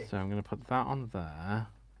stick. So I'm going to put that on there.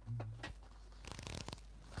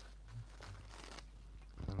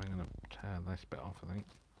 tear this bit off, I think.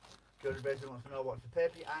 Jody basically wants to know what's the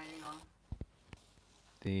paper you're ironing on.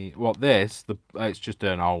 It's just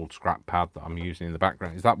an old scrap pad that I'm using in the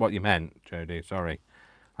background. Is that what you meant, Jodie? Sorry.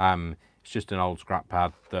 It's just an old scrap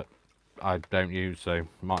pad that I don't use, so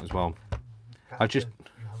might as well. I just.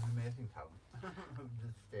 You have an amazing talent.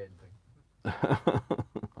 The stain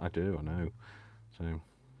thing. I do, I know. So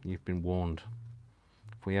you've been warned.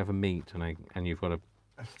 If we ever meet and you've got a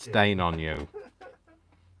stain on you,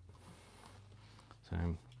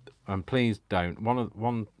 so please don't. One of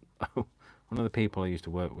the people I used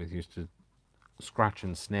to work with used to scratch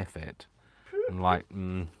and sniff it. I'm like,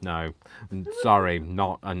 no, sorry,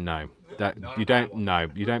 not, no. You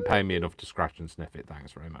don't pay me enough to scratch and sniff it.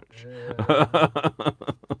 Thanks very much.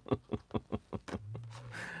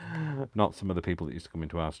 Not some of the people that used to come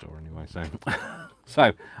into our store anyway.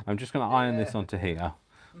 So I'm just going to iron this onto here.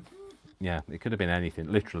 Yeah, it could have been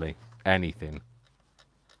anything, literally anything.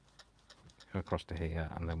 Go across to here,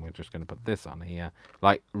 and then we're just going to put this on here.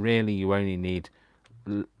 Like, really, you only need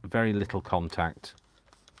very little contact.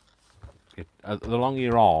 The longer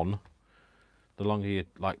you're on, the longer you're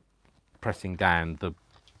like pressing down, the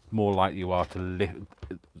more likely you are to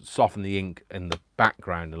soften the ink in the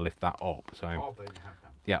background and lift that up. So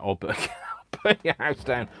yeah, or burn your house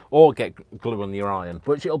down, or get glue on your iron,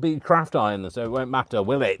 which it'll be craft iron, so it won't matter,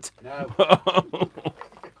 will it? No.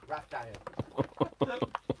 Craft iron.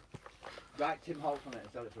 Write Tim Holt on it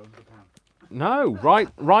and sell it for £100. No,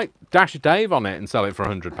 write Dash Dave on it and sell it for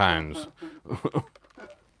 £100.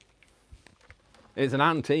 It's an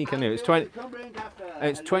antique, isn't it?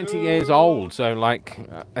 It's 20 years old, so like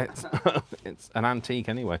it's an antique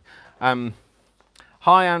anyway.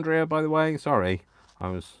 Hi Andrea, by the way. Sorry, I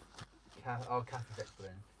was. Kathy's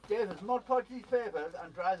explaining. David, Mod podge these papers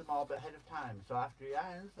and dry them all but ahead of time. So after he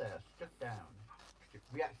irons, they're stuck down.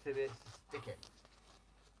 Reactivate, stick it.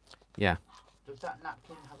 Yeah. Does that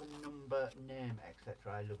napkin have a number, name,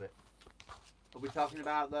 etc.? I love it. Are we talking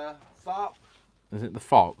about the fox? Is it the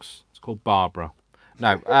fox? It's called Barbara.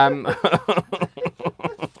 No. Okay.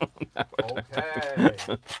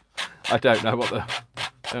 I don't know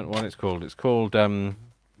what it's called. It's called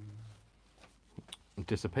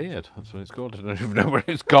disappeared. That's what it's called. I don't even know where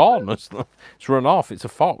it's gone. It's run off. It's a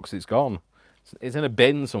fox. It's gone. It's in a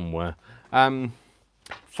bin somewhere.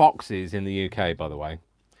 Foxes in the UK, by the way,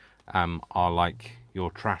 are like your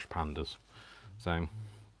trash pandas. So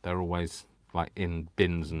they're always like in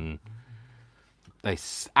bins, and they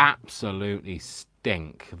absolutely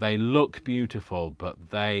stink. They look beautiful, but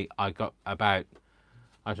I got about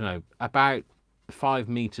 5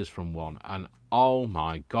 meters from one, and oh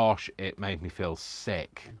my gosh, it made me feel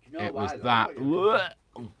sick. You know it why, was though? that.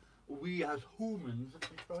 We as humans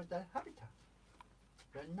have destroyed their habitat.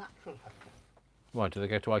 Their natural habitat. Why do they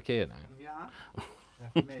go to IKEA now? Yeah.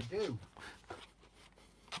 That's what they do.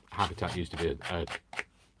 Habitat used to be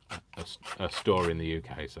a store in the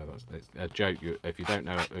UK, so it's a joke. If you don't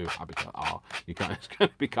know who Habitat are, it's going to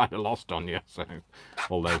be kind of lost on you. So,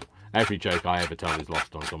 although every joke I ever tell is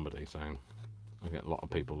lost on somebody, so I get a lot of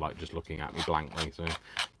people like just looking at me blankly. So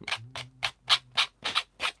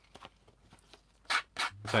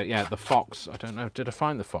yeah, the fox. I don't know. Did I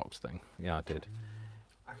find the fox thing? Yeah, I did.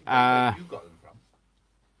 You got them from?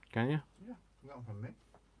 Can you? Yeah, you got them from me.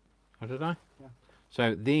 Oh, did I? Yeah.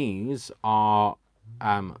 So these are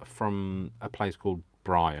from a place called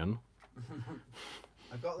Brian.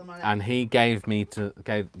 I got them on And he gave them to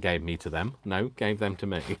them. No, gave them to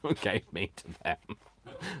me. Gave me to them.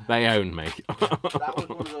 They own me. That was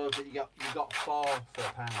one of those that you got 4 for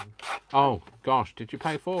 £1. Oh gosh, did you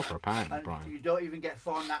pay 4 for £1, And Brian? you don't even get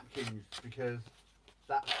 4 napkins because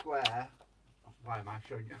that square. Why am I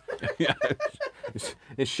showing you? Yeah,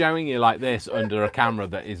 it's showing you like this under a camera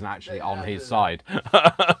that isn't actually on his side.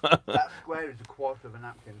 That square is a quarter of a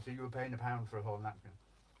napkin, so you were paying £1 for a whole napkin.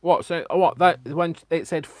 What? So what? That when it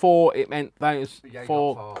said 4, it meant those Yeah, you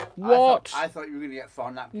 4. got 4. What? I thought you were going to get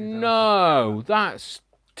 4 napkins. No, that's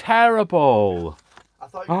terrible. I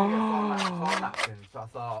thought you were going to get 4 napkins, so I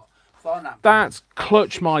thought 4 napkins. That's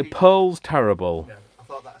clutch my pearls terrible. Yeah, I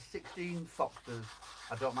thought that's 16 foxes.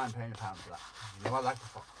 I don't mind paying £1 for that. You know, I like a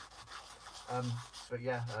fox. But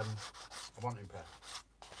yeah, I wasn't impressed.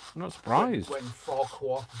 I'm not surprised. When 4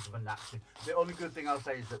 quarters of a napkin. The only good thing I'll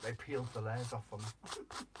say is that they peeled the layers off for me.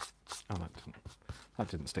 Oh, that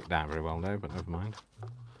didn't stick down very well, though, but never mind.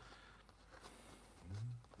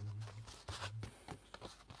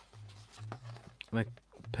 They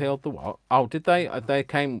peeled the what? Oh, did they? They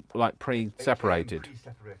came like pre-separated.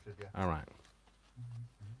 Pre-separated, yeah. All right.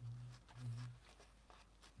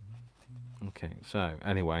 Okay. So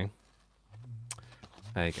anyway,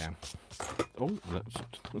 There you go. Oh, let's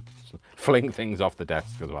fling things off the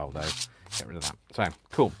desk as well, Dave. Get rid of that. So,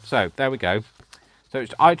 cool. So, there we go. So,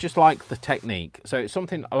 I just like the technique. So, it's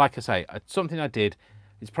something, like I say, it's something I did.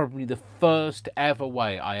 It's probably the first ever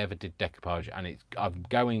way I ever did decoupage. And I'm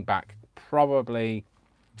going back probably...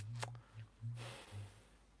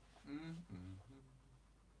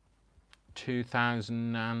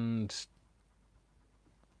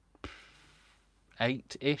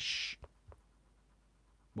 2008-ish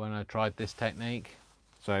when I tried this technique.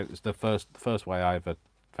 So it's the first way I ever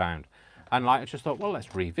found. And like I just thought, well,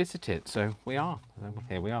 let's revisit it. So we are.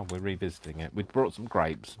 Here we are. We're revisiting it. We brought some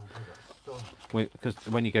grapes. Because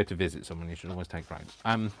when you go to visit someone, you should always take grapes.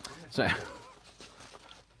 So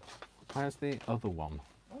where's the other one?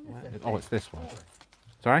 Oh, it's this one.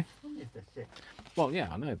 Sorry? Well, yeah,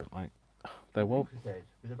 I know, but like they will.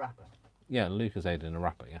 With a wrapper. Yeah, Lucozade in a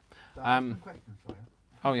wrapper. Yeah. So I have some questions for you.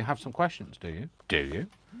 Oh, you have some questions, do you? Do you?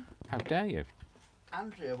 How dare you?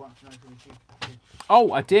 Andrea wants to know if you received a package.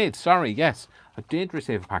 Oh, I did. Sorry, yes. I did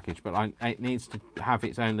receive a package, but it needs to have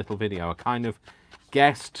its own little video. I kind of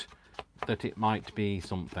guessed that it might be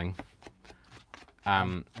something.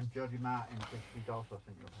 And Jodie Martin said she's also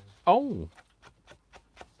sent you a package. Oh.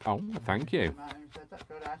 Oh, thank you. Martin said, that's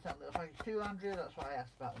good. I sent a little package to Andrea. That's what I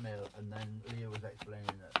asked about the mail. And then Leah was explaining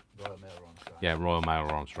that Royal Mail are on strike. Yeah, Royal Mail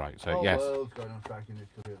are on strike. So, whole yes. world's going on strike in this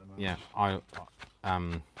country at the moment.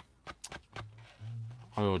 Yeah,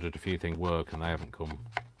 I ordered a few things work and they haven't come.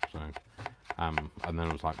 So, and then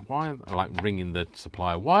I was like, why? Like ringing the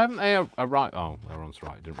supplier. Why haven't they arrived? Oh, they're on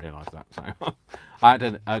strike. I didn't realise that. So, I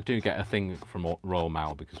do get a thing from Royal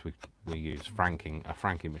Mail because we use a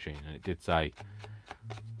franking machine, and it did say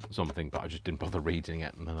something, but I just didn't bother reading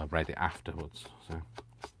it, and then I read it afterwards. So,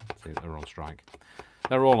 see, they're on strike.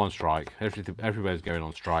 They're all on strike. Everybody's going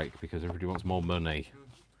on strike because everybody wants more money.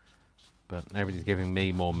 But everybody's giving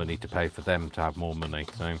me more money to pay for them to have more money.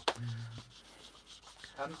 So,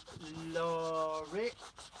 Laurie,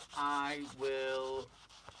 I will.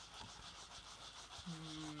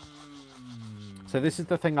 So this is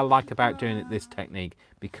the thing I like about doing it this technique,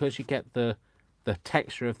 because you get the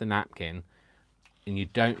texture of the napkin, and you're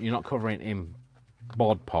not covering it in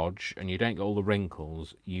Mod Podge, and you don't get all the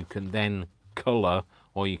wrinkles. You can then colour,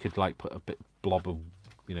 or you could like put a bit blob of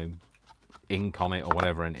ink on it or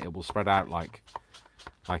whatever, and it will spread out like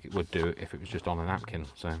it would do if it was just on a napkin.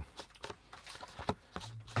 So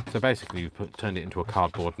basically you've turned it into a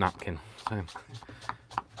cardboard napkin. So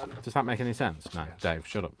does that make any sense? No, Dave,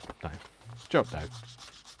 shut up. Dave, shut up, Dave.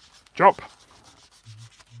 Drop.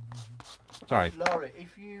 Sorry. Laurie,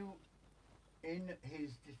 if you in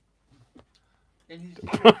his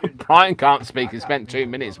description, Brian can't speak. He spent 2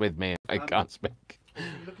 minutes with me. I can't speak. If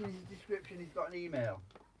you look in his description, he's got an email.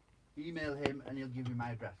 Email him and he'll give you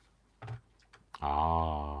my address.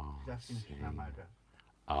 Ah. He's asking if you can have my address.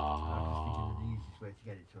 Ah. I'm just thinking of the easiest way to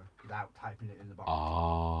get it to her without typing it in the box.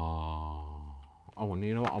 Ah. Oh, and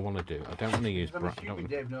you know what I want to do? I don't want to use... I'm assuming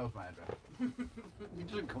Dave knows my address. He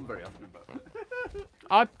doesn't come very often, but...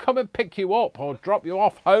 I'd come and pick you up or drop you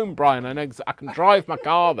off home, Brian. I know I can drive my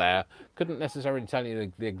car there. Couldn't necessarily tell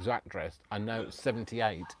you the exact address. I know it's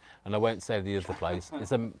 78, and I won't say the other place.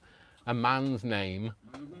 It's a man's name,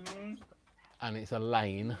 and it's a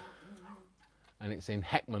lane, and it's in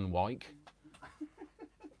Heckmanwijk.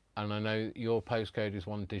 And I know your postcode is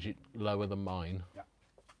 1 digit lower than mine. Yeah.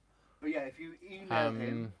 But yeah, if you email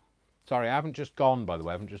him... Sorry, I haven't just gone, by the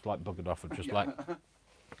way. I haven't just like buggered off. I've just like...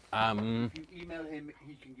 If you email him,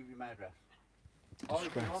 he can give you my address. Or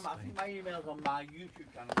if you want, I think my email's on my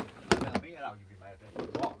YouTube channel. You can email me and I'll give you my address if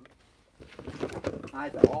you want.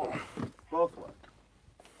 Either or. Both work.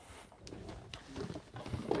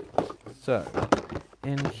 So,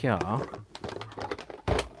 in here...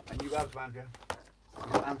 And you have, Andrea.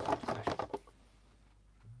 You answer the question.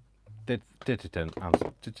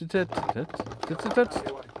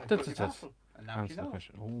 Answer the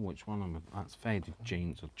question. Oh, which one am I? That's faded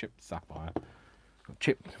jeans or chipped sapphire.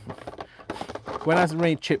 Chipped. When I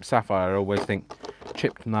read chipped sapphire, I always think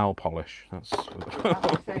chipped nail polish. That's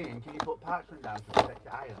I'm saying, can you put parchment down to protect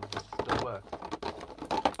your iron? Does it still work?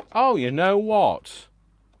 Oh, you know what?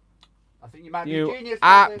 I think you might be a You genius.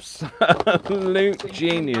 absolute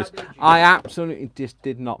genius. I absolutely just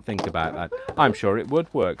did not think about that. I'm sure it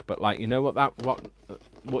would work, but like, you know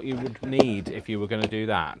what you would need if you were going to do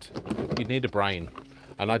that? You'd need a brain,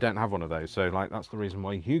 and I don't have one of those. So like, that's the reason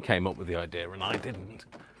why you came up with the idea and I didn't.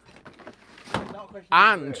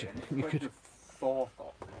 And you could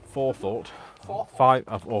forethought, five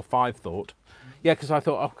thought. Yeah, because I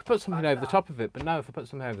thought I could put something over the top of it, but no, if I put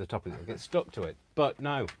something over the top of it, it'll get stuck to it. But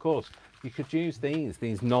no, of course, you could use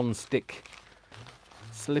these non-stick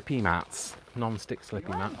slippy mats, non-stick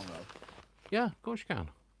slippy You mats. on those? Yeah, of course you can.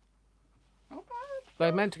 Okay.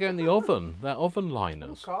 They're meant to go in the oven. They're oven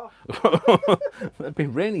liners. Of course. They'd be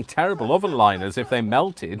really terrible oven liners if they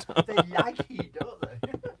melted. They like heat, don't they?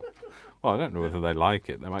 Well, I don't know whether they like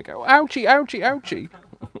it. They might go, ouchie, ouchie, ouchie.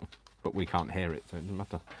 But we can't hear it, so it doesn't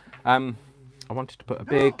matter. I wanted to put a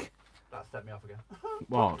big... That set me off again.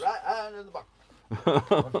 What? Right hand in the box.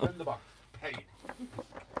 In the box. Pain.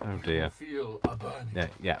 Oh dear. Feel a burning.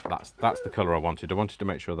 Yeah, that's the colour I wanted. I wanted to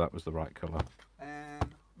make sure that was the right colour. Where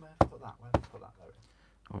to put that? Where to put that? There it is.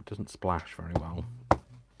 Oh, it doesn't splash very well.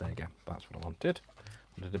 There you go. That's what I wanted. I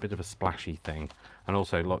wanted a bit of a splashy thing. And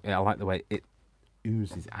also, look, I like the way it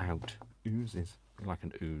oozes out. Oozes. Like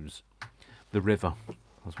an ooze. The river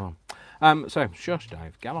as well. So, shush,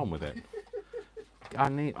 Dave. Get on with it. I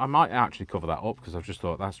might actually cover that up because I've just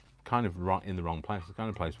thought that's kind of right in the wrong place. The kind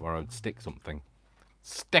of place where I would stick something.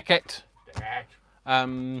 Stick it. Stick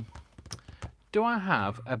it. Do I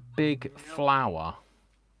have a big flower?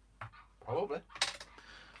 Probably.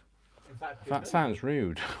 In fact, That sounds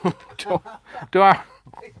rude. do I?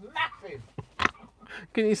 it's massive.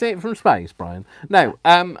 Can you see it from space, Brian? No.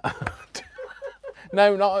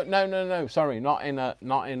 No. Sorry, not in a.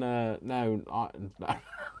 No.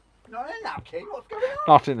 Not in a napkin. What's going on?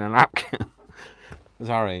 Not in a napkin.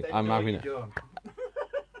 Sorry, They I'm know having you it. don't.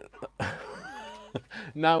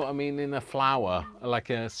 No, I mean in a flower, like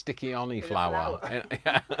a sticky on flower.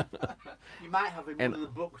 Yeah. You might have in one of the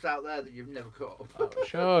books out there that you've never cut up.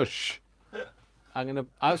 Shush.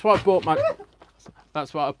 That's what I bought my.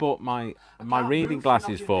 That's what I bought my reading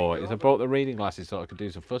glasses for. Is I bought the reading glasses so I could do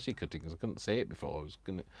some fussy cutting because I couldn't see it before.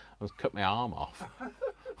 I was cut my arm off.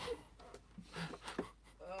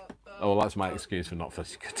 Oh, well, that's my excuse for not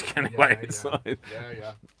fussy cutting anyway. Yeah.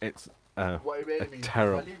 It's What it really means,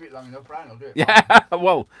 terrible. if I leave it long enough, Brian will do it. Yeah,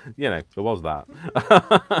 well, there was that.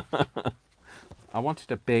 I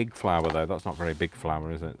wanted a big flower though. That's not very big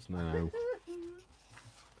flower, is it? No.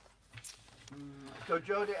 So,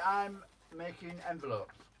 Jodie, I'm making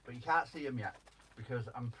envelopes, but you can't see them yet because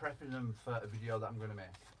I'm prepping them for a video that I'm going to make.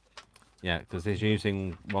 Yeah, because he's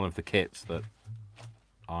using one of the kits that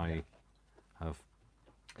I have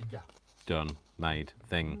done, made,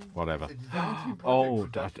 thing, whatever. Oh,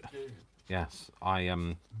 yes,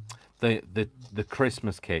 the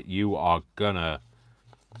Christmas kit. You are gonna,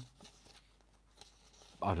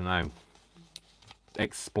 I don't know,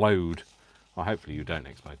 explode. Well, hopefully you don't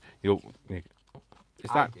explode. Is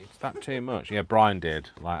that too much? Yeah, Brian did.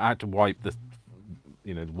 Like I had to wipe the,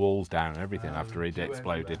 the walls down and everything after he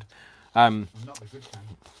exploded. Not the good kind.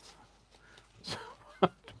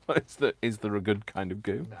 Is there a good kind of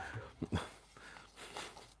goo?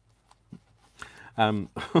 No.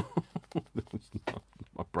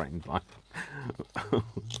 My brain's like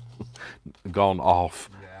gone off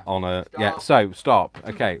on a So stop.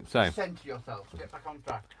 Okay, so Center yourself. Get back on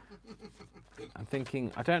track. I'm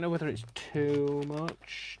thinking. I don't know whether it's too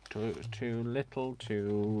much, too little,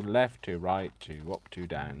 too left, too right, too up, too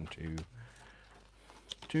down,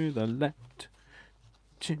 to the left,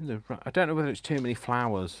 to the right. I don't know whether it's too many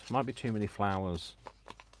flowers. Might be too many flowers.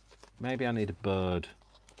 Maybe I need a bird.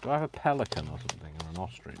 Do I have a pelican or something, or an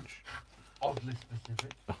ostrich? Oddly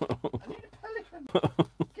specific. I need a pelican.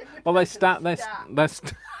 Well,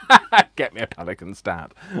 get me a pelican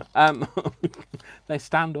stat. They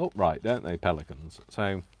stand upright, don't they, pelicans?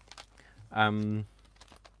 So, they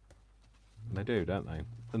do, don't they?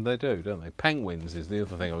 And they do, don't they? Penguins is the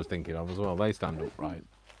other thing I was thinking of as well. They stand upright.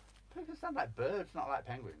 Penguins stand like birds, not like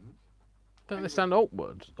penguins. Don't they stand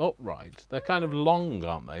upright? They're kind of long,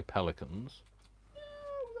 aren't they, pelicans?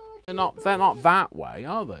 They're not that way,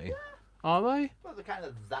 are they? Are they? Well, they're kind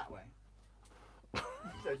of that way.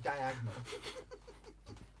 They're diagonal.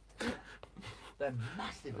 They're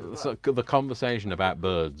massive as well. So the conversation about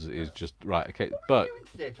birds is just right. Okay, but What are you doing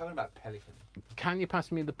today? Talking about pelicans. can you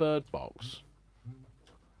pass me the bird box?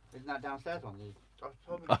 Isn't that downstairs on the?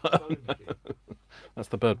 That's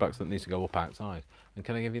the bird box that needs to go up outside. And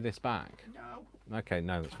can I give you this back? No. Okay,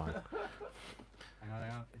 no, that's fine.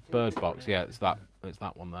 Hang on. Bird box, yeah, it's that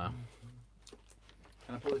one there.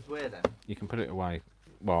 Can I put this away then? You can put it away.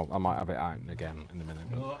 Well, I might have it out again in a minute.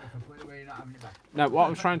 But... No, if I put it away, you're not having it back. No, what I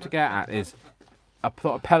was trying to get at is, I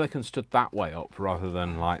thought a pelican stood that way up rather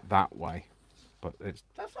than like that way. But it's.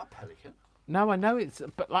 That's not a pelican. No, I know it's,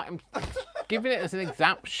 but like I'm giving it as an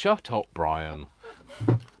example. Shut up, Brian.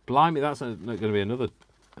 Blimey, that's going to be another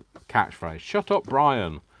catchphrase. Shut up,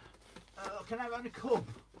 Brian. Can I have a cup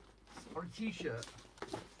or a T-shirt?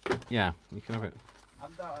 Yeah, you can have it.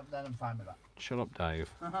 Then I'm fine with that. Shut up, Dave.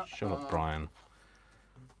 Shut up, Brian.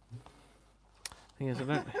 Thing is,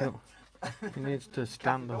 I don't. He needs to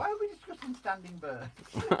stand Why up. are we discussing standing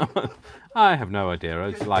birds? I have no idea.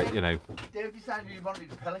 It's like, you know. Dave decided he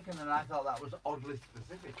wanted a pelican, and I thought that was oddly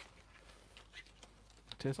specific.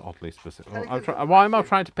 It is oddly specific. Pelicans are Why am I massive.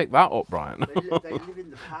 trying to pick that up, Brian? They live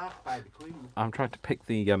in the park by the Queen. I'm trying to pick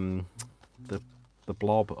the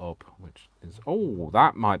blob up, which is, oh,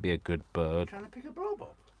 that might be a good bird. Trying to pick a blob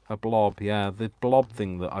up. A blob, yeah, the blob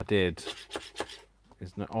thing that I did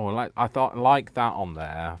is no. Oh, I thought like that on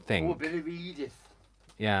there. I think. Oh, a bit of Edith.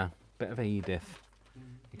 Yeah, bit of Edith.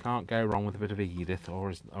 You can't go wrong with a bit of Edith, or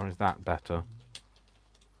is that better?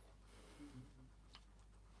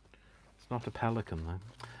 It's not a pelican though.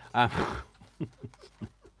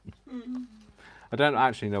 I don't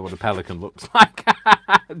actually know what a pelican looks like.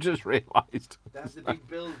 I just realised. They have the big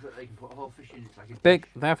bills that they can put whole fish in. It's like a Big.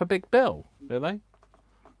 dish, They have a big bill, do they?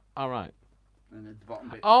 All right. and at the bottom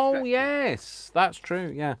bit. Oh stretched. yes, that's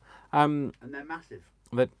true. Yeah. And they're massive.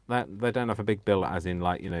 They don't have a big bill, as in,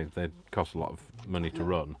 like, you know, they cost a lot of money to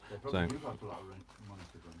run. They probably So do cost a lot of money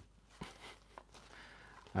to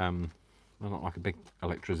run. they're not like a big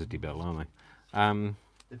electricity bill, are they?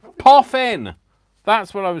 They probably Puffin.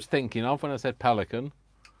 That's what I was thinking of when I said pelican.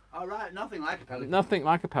 Oh right, nothing like a pelican. Nothing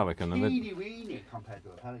like a pelican. And Teeny weeny compared to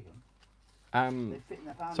a pelican. They fit in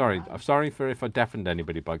their palm. sorry, I'm sorry for if I deafened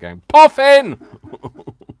anybody by going Puffin.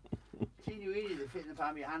 Teeny weeny, they fit in the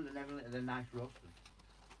palm of your hand, and they're nice roasted.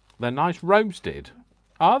 They're nice roasted,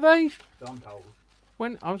 are they? So I'm told.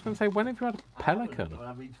 When I was going to say, when have you had a pelican? Well,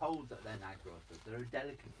 I've been told that they're nice roasted. They're a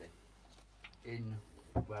delicacy in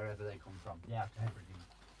wherever they come from. Yeah, Hebrides.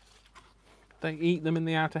 They eat them in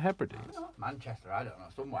the Outer Hebrides. Manchester, I don't know,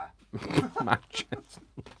 somewhere. Manchester.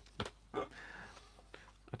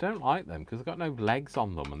 I don't like them because they've got no legs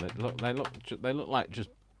on them, and they look like just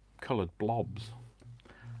coloured blobs.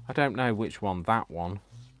 I don't know which one, that one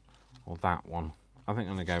or that one. I think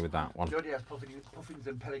I'm gonna go with that one. Jodie has puffins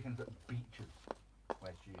and pelicans at beaches,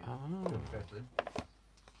 where she is. Oh. Firstly.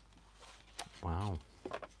 Wow.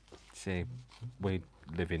 See, we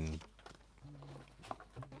live in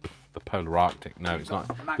the polar Arctic. No, it's not.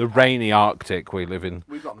 The magpies. rainy Arctic we live in.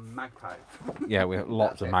 We've got magpies. Yeah, we have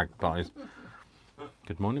lots That's of it. magpies.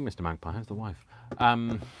 Good morning, Mr. Magpie. How's the wife?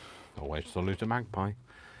 Always salute a magpie.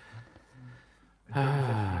 Jodie says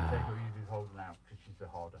she'll take her easy holding out because she's a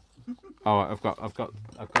hoarder. Oh, I've got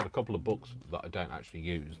a couple of books that I don't actually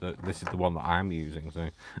use. This is the one that I am using, so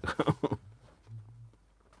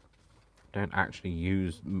don't actually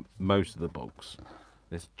use most of the books.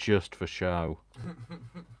 It's just for show.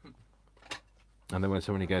 And then when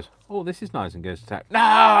somebody goes, "Oh, this is nice," and goes to tap,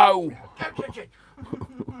 no, Don't touch it!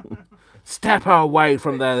 step away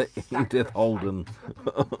from there, Edith Holden.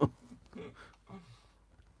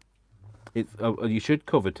 It's you should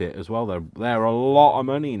covet it as well. They're a lot of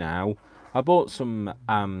money now. I bought some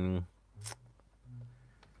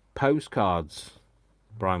postcards.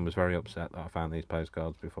 Brian was very upset that I found these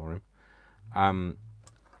postcards before him.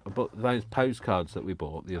 But those postcards that we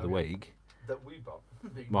bought the other week. That we bought.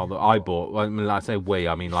 Well, that I bought. Well, I mean, I say we.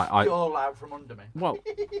 I mean, like I. Stole out from under me. Well,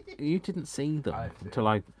 you didn't see them until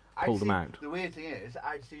I pulled them out. The weird thing is,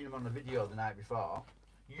 I'd seen them on the video the night before.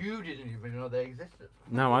 You didn't even know they existed.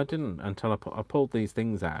 No, I didn't until I pulled these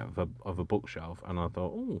things out of a bookshelf, and I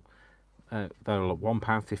thought, oh, they're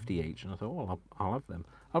 £1.50 each, and I thought, well, I'll have them.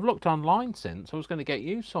 I've looked online since. I was going to get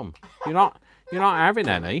you some. You're not having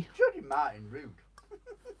any. Jodie Martin, rude.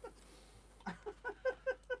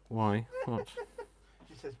 Why? What?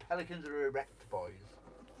 She says pelicans are erect boys.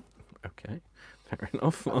 Okay, fair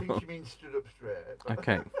enough. I think she means stood up straight.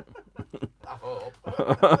 Okay. I hope.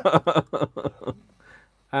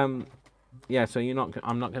 Yeah. So you're not.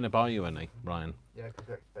 I'm not going to buy you any, Ryan. Yeah, because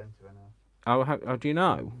they're expensive, I know. Oh, how do you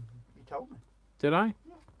know? You told me. Did I? Yeah.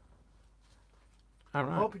 All I'm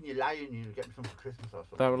right. hoping you're lying and you'll get me some for Christmas or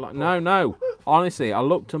something. They were like, no. Honestly, I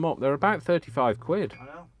looked them up. They're about 35 quid. I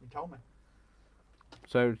know, you told me.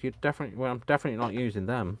 So you definitely. Well, I'm definitely not using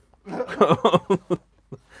them.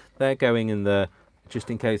 They're going in the just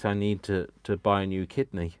in case I need to buy a new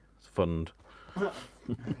kidney fund.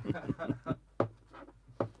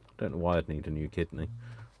 Don't know why I'd need a new kidney.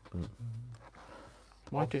 But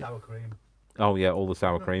why do? Sour cream. Oh yeah, all the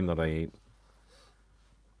sour cream that I eat.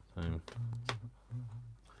 So,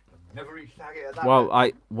 Never reached target at that. well,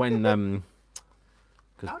 rate. when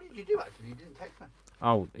How did you do actually? You didn't text me.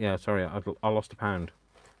 oh yeah, sorry, I lost £1.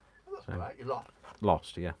 Oh, that's So- alright, you lost.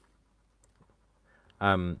 Lost, yeah.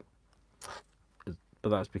 But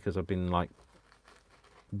that's because I've been like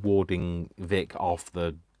warding Vic off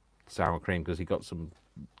the sour cream because he got some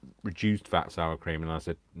reduced fat sour cream, and I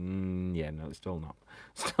said, yeah, no, it's still not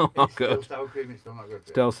It's good. still sour cream, it's still not good.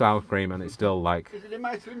 Still sour cream, and it's still like Is it in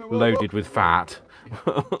my swimming loaded with fat.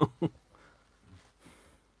 You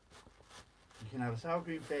can have a sour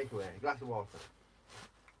cream takeaway, a glass of water.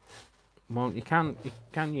 Well, you can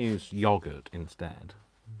use yogurt instead,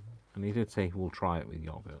 and he did say he will try it with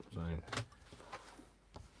yogurt. So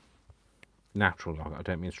natural yogurt. I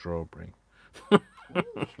don't mean strawberry. Ooh,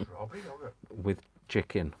 strawberry yogurt. With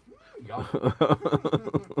chicken. Yum.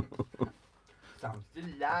 Sounds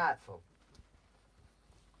delightful.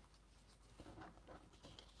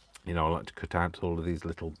 You know, I like to cut out all of these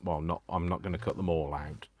little. Well, I'm not going to cut them all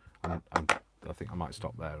out. I think I might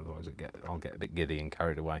stop there, otherwise I'll get a bit giddy and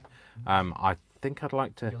carried away. I think I'd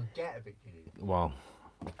like to. You'll get a bit giddy. Well,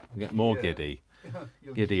 get more giddy.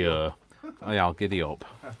 Giddier. Oh yeah, I'll giddy up.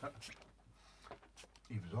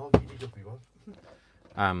 He was all giddy up, he was.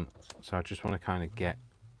 So I just want to kind of get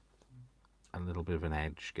a little bit of an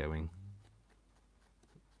edge going.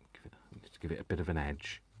 Just give it a bit of an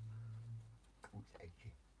edge. Oh, it's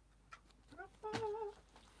edgy.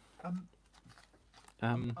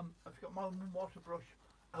 I've got my water brush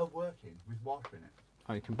out working with water in it.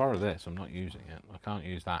 Oh, you can borrow this. I'm not using it. I can't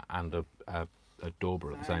use that and a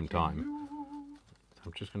dauber at the same time. So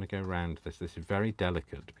I'm just going to go around this. This is very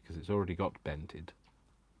delicate because it's already got bendy,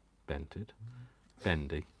 bent.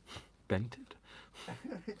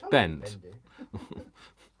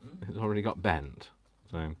 It's already got bent.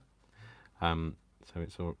 So,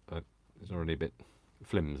 it's already a bit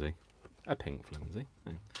flimsy, a pink flimsy.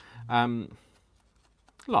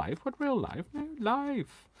 Live? What real live? No,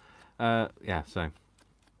 live. Yeah. So, I'm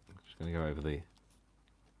just going to go over the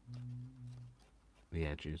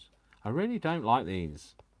edges. I really don't like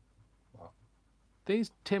these. What?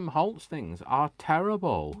 These Tim Holtz things are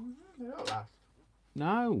terrible. They don't last.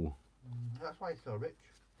 No. That's why it's so rich.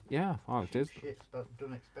 Yeah, oh, it is. Shit's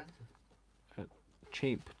done expensive.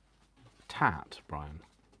 Cheap tat, Brian.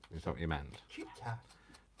 Is that what you meant? Cheap tat.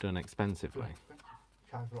 Done expensively.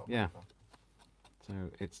 Charge a lot Yeah. more. So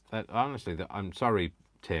it's that. Honestly, I'm sorry,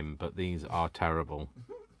 Tim, but these are terrible.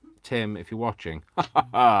 Tim, if you're watching,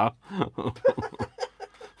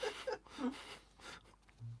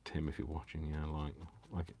 Tim, if you're watching, yeah,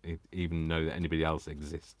 like even know that anybody else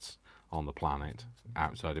exists on the planet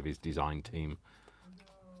outside of his design team.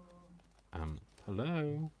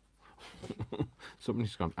 Hello.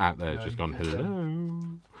 Somebody's gone out there. No, Just gone hello.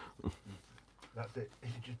 That's it. You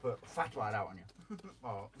just put fat lad out on you.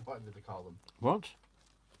 Or what did they call them? What?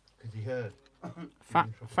 Because he heard. Fat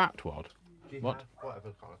wad? Jihad, What? Whatever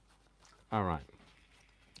they call it. All right.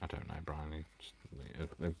 I don't know, Brian.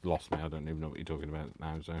 They've lost me. I don't even know what you're talking about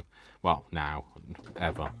now. So, well, now,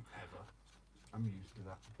 ever. I'm used to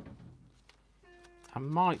that. I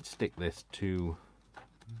might stick this to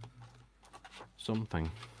something.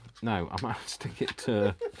 No, I might stick it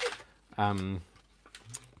to a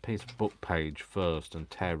piece of book page first and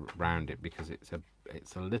tear round it because it's a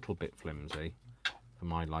little bit flimsy for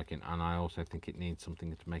my liking, and I also think it needs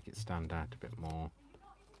something to make it stand out a bit more.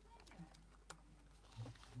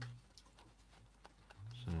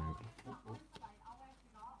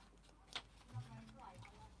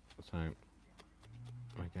 So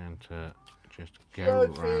we're going to just go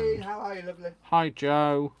around. How are you, lovely? Hi,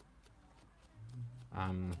 Joe. So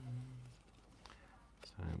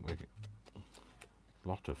we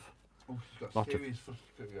lot of Oh, she's got Lot of- serious fussy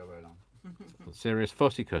cutting going on. serious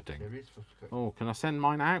fussy cutting. Serious fussy cutting. Oh, can I send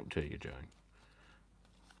mine out to you, Joe?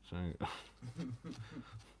 So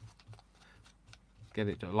get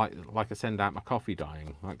it like I send out my coffee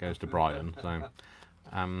dyeing. That goes to Brian. So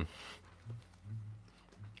I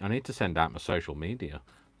need to send out my social media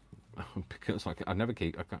because I can't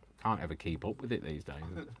ever keep up with it these days.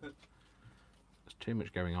 There's too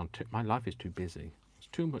much going on. My life is too busy. There's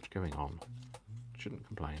too much going on. Shouldn't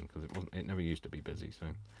complain because it never used to be busy. So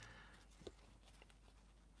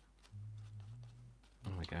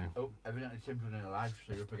there we go. Oh, evidently Tim's running a live,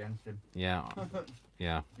 so you're up against him. Yeah,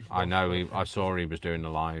 yeah. I know. I saw he was doing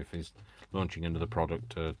a live. He's launching another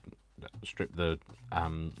product to strip the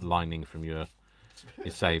lining from your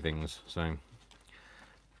savings. So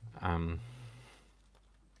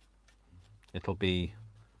it'll be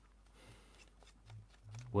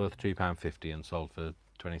worth £2.50 and sold for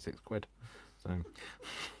 26 quid. So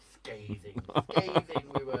Scathing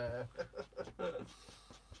we were.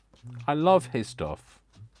 I love his stuff.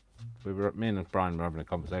 Me and Brian were having a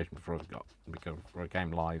conversation before I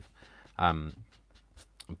came live,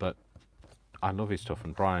 but I love his stuff.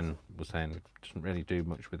 And Brian was saying he doesn't really do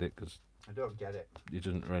much with it because I don't get it. he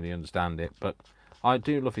doesn't really understand it. But I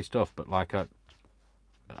do love his stuff. But like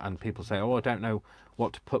and people say, oh, I don't know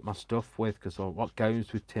what to put my stuff with because what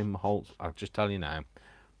goes with Tim Holtz. I'll just tell you now,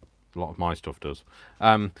 a lot of my stuff does.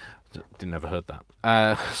 Didn't ever heard that.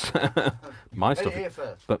 My stuff,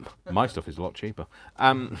 but my stuff is a lot cheaper.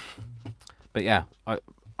 But yeah,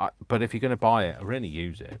 but if you're going to buy it, I really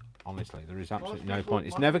use it. Honestly, there is absolutely no point.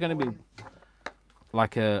 It's never going to be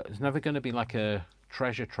like a. It's never going to be like a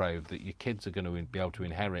treasure trove that your kids are going to be able to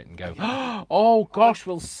inherit and go, oh gosh,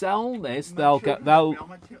 we'll sell this. They'll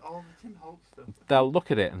look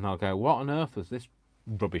at it and they'll go, what on earth was this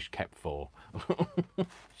rubbish kept for?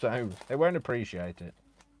 So they won't appreciate it.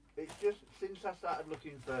 It's just since I started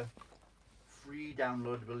looking for free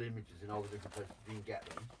downloadable images in all the different places you can get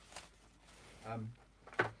them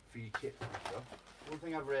for your kits and stuff. One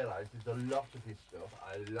thing I've realised is a lot of his stuff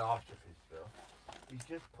is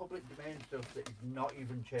just public domain stuff that is not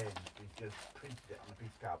even changed. He's just printed it on a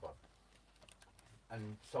piece of cardboard and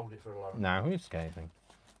sold it for a lot of money. Now who's scathing?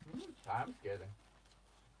 I'm scathing.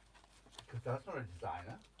 Because that's not a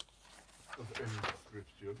designer.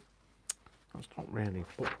 That's not really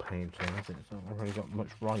book page then, is it? It's not really got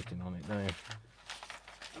much writing on it now.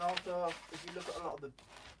 And also, if you look at a lot of the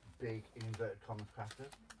big, in inverted commas,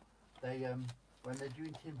 crafters, they when they're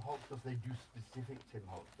doing Tim Holtz stuff, they do specific Tim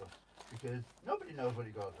Holtz stuff because nobody knows what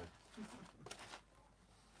it goes with.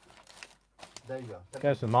 There you go.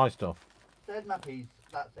 Goes with my stuff. There's my piece.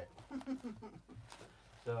 That's it.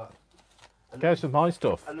 So. Goes with my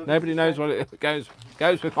stuff. Nobody knows what it goes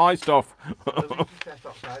with my stuff. I love it test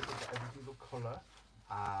outside. They've got every single colour.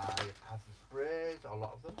 It has the sprays, a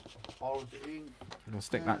lot of them. All of the ink. I'm gonna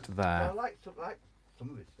stick that to there. I like some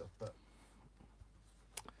of this stuff, but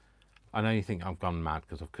I know you think I've gone mad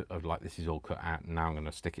because I've like this is all cut out, and now I'm going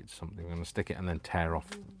to stick it to something. I'm going to stick it and then tear off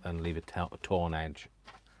and leave a torn edge.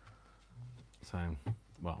 So,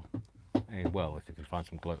 well, if you can find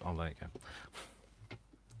some glue. Oh, there you go.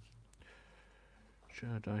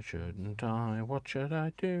 Should I, shouldn't I? What should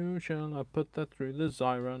I do? Shall I put that through the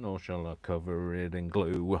Xyron or shall I cover it in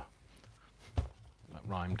glue? That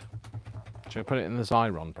rhymed. Should I put it in the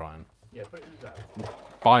Xyron, Brian? Yeah, put it in the Xyron.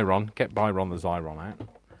 Byron, get Byron the Xyron out.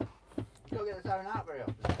 You don't get the Xyron out very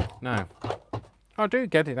often. No. I do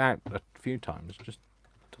get it out a few times, just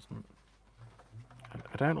doesn't. I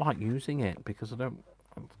don't like using it because I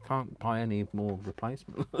can't buy any more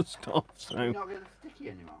replacement stuff. So. You're not getting sticky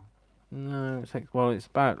anymore. No, it's like, well, it's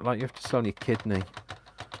about like you have to sell your kidney.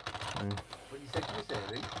 So. What you said you were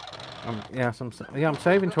saving? Yes, I'm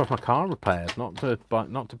saving to have my car repaired, not to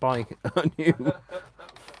buy a new.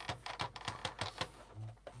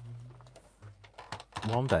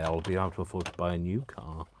 One day I'll be able to afford to buy a new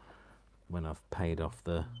car when I've paid off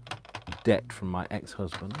the debt from my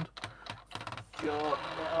ex-husband. It'll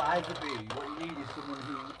either be what you need is someone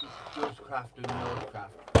who does craft and knows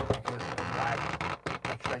craft, because like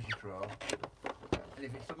a treasure trove. And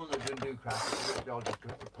if it's someone that doesn't do craft, they'll just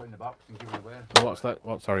put in the box and give it away. What's that?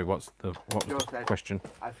 What was the question?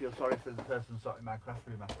 I feel sorry for the person sorting my craft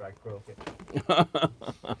room after I broke it.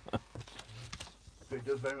 So it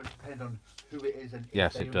does very much depend on who it is and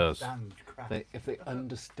yes, if it they does. understand craft. If they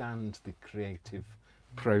understand the creative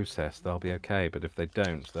process, they'll be okay. But if they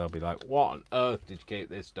don't, they'll be like, "What on earth did you keep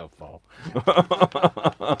this stuff for?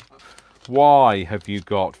 Why have you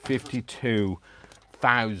got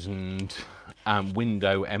 52,000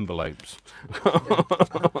 window envelopes?"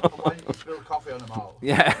 Why did you spill coffee on them all?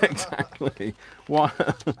 Yeah, exactly. Why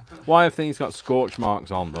have things got scorch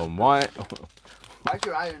marks on them? Why's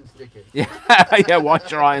your iron sticky? Yeah, yeah.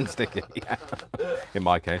 Why's your iron sticky? Yeah. In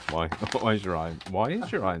my case, why? Why is your iron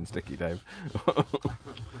sticky, Dave?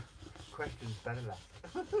 Questions better left.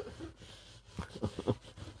 There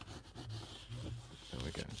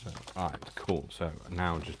we go. So, all right, cool. So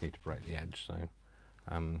now I just need to break the edge. So,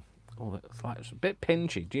 it's a bit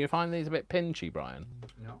pinchy. Do you find these a bit pinchy, Brian?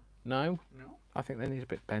 No. No. No. I think they need a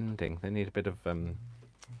bit bending. They need a bit of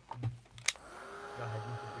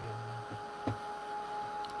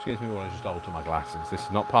Excuse me while I just alter my glasses. This is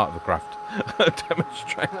not part of the craft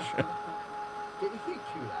demonstration. Get your feet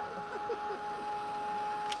chewed out.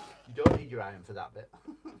 You don't need your iron for that bit.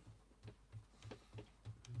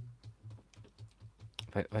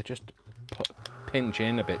 They just pinch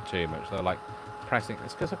in a bit too much. They're like pressing.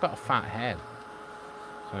 It's because I've got a fat head.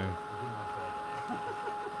 So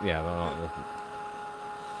yeah, they're not,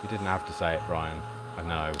 you didn't have to say it, Brian. I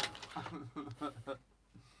know.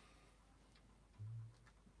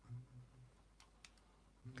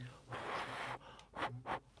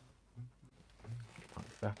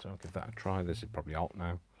 I'll give that a try. This is probably hot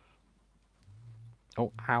now.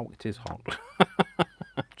 Oh, ow, it is hot.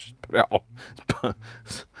 Just put it on.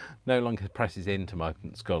 No longer presses into my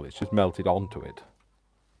skull, it's just melted onto it.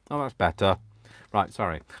 Oh, that's better. Right,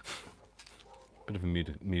 sorry. Bit of a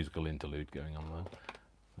musical interlude going on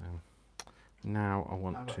there. Now I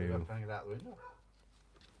want to... It out the window.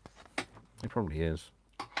 It probably is.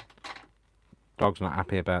 Dog's not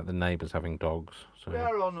happy about the neighbours having dogs. So.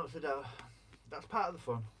 They're all nuts to do. That's part of the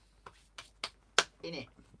fun. Innit?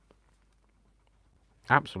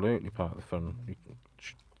 Absolutely part of the fun.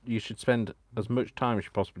 You should spend as much time as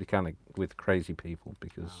you possibly can with crazy people,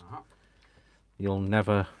 because there'll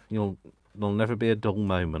never be a dull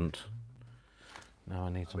moment. No, I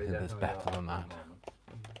need something that's better than that.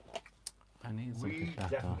 I need something better.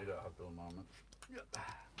 Definitely don't have dull moments.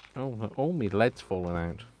 Oh, all my lead's fallen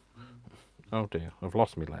out. Oh dear, I've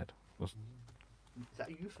lost my lead. Is that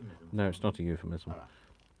a euphemism? No, it's not a euphemism. Right.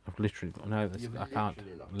 I've literally, no, I can't.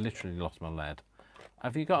 Literally lost my lead.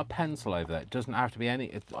 Have you got a pencil over there? It doesn't have to be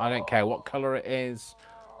any. I don't care what colour it is.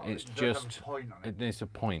 It's just. It needs a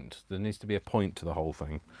point. There needs to be a point to the whole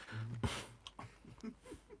thing.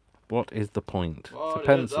 What is the point? It's a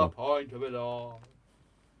pencil. What is the point of it all?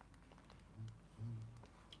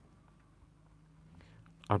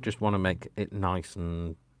 I just want to make it nice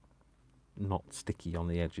and not sticky on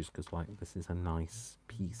the edges, because like this is a nice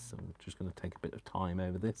piece. So I'm just going to take a bit of time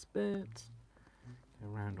over this bit. Go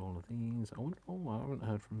around all of these. I haven't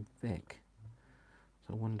heard from Vic.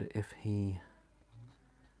 So I wonder if he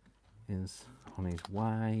is on his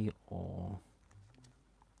way or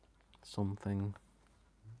something.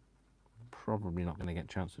 Probably not going to get a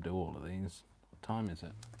chance to do all of these. What time is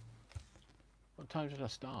it? What time did I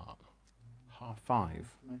start? 5:30.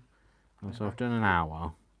 And so I've done an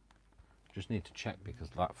hour. Just need to check, because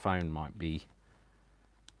that phone might be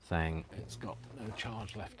saying it's got no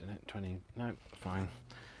charge left in it. 20. No, fine.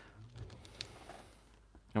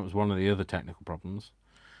 That was one of the other technical problems.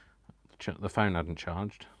 The phone hadn't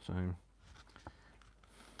charged, so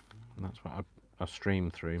that's what I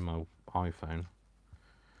streamed through my iPhone.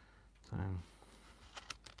 So.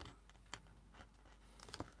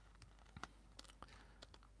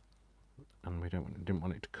 And we didn't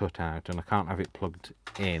want it to cut out, and I can't have it plugged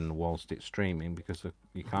in whilst it's streaming, because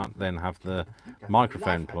you can't then have the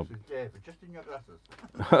microphone plugged. Just in your glasses.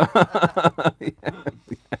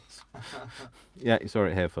 Yes. Yeah, you saw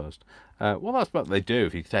it here first. Well, that's what they do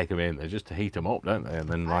if you take them in. They're just to heat them up, don't they? And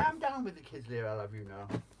then like. I'm down with the kids here. I love you now.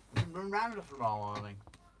 Run round with them all morning.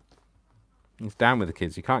 It's down with the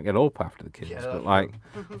kids. You can't get up after the kids, yeah, but like.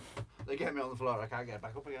 They get me on the floor. I can't get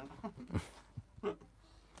back up again.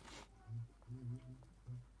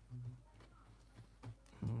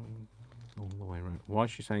 All the way around. Why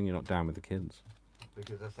is she saying you're not down with the kids?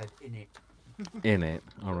 Because I said in it. In it?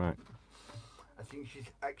 All right. I think she's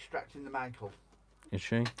extracting the Michael. Is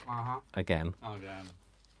she? Uh-huh. Again? Again.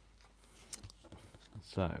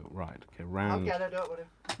 So, right, okay, round. I'll get her, don't worry.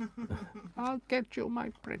 I'll get you, my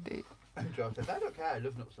pretty. Joe says, I don't care, I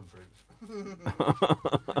love nuts and fruits.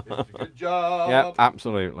 It's a good job. Yep,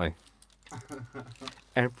 absolutely.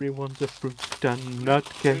 Everyone's a fruit and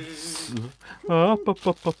nutcase.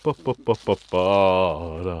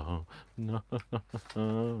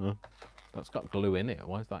 That's got glue in it.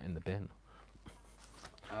 Why is that in the bin?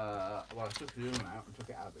 Well, I took the glue out and took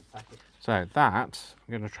it out of the packet. So that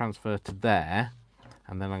I'm going to transfer to there,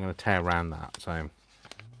 and then I'm going to tear around that. So,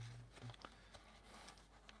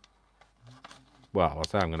 well, I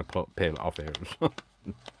say I'm going to peel it off here.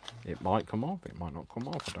 It might come off, it might not come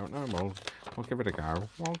off, I don't know. We'll give it a go.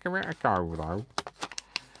 We'll give it a go, though.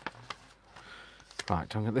 Right,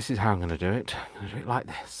 this is how I'm going to do it. I'm going to do it like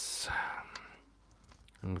this.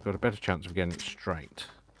 And we've got a better chance of getting it straight.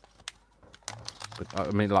 But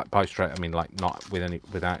I mean, like by straight, I mean like not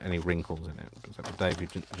without any wrinkles in it. Except for Dave, you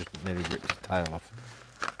just nearly ripped his tail off.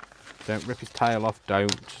 Don't rip his tail off.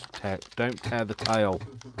 Don't tear the tail.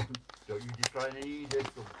 Don't you just try and eat it,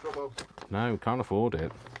 some trouble. No, we can't afford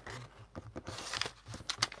it.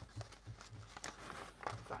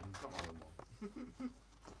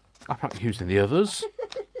 I'm not using the others.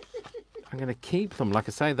 I'm going to keep them. Like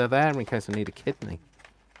I say, they're there in case I need a kidney.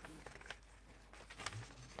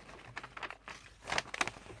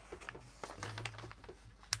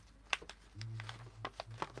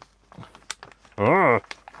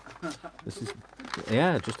 This is,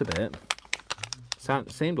 yeah, just a bit.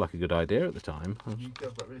 Seemed like a good idea at the time.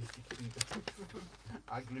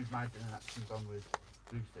 I glued my actions on with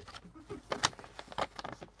glue stick.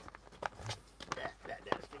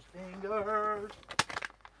 That's just fingers. I'm going to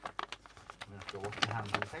have to wash my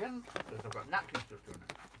hands in a second, because I've got napkins stuck to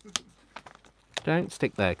it. Don't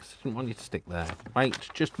stick there, because I didn't want you to stick there. Wait,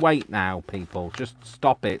 just wait now, people. Just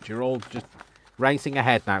stop it. You're all just racing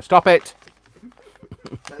ahead now. Stop it!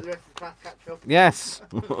 Let the rest of the class catch up. Yes.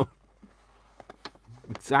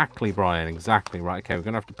 Exactly, Brian, exactly right. Okay, we're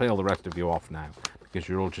going to have to peel the rest of you off now because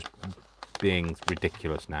you're all just being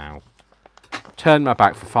ridiculous now. Turn my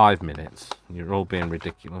back for 5 minutes. You're all being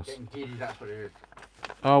ridiculous. Getting giddy, that's what it is.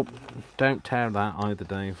 Oh, don't tear that either,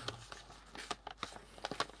 Dave.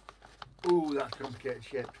 Ooh, that's complicated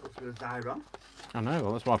shape to put through the iron. I know,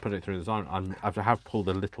 well, that's why I put it through the design. I have pulled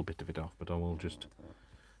a little bit of it off, but I will just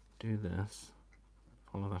do this.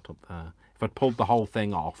 Follow that up there. If I'd pulled the whole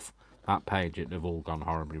thing off that page, it'd have all gone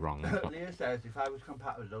horribly wrong. Leah says if I was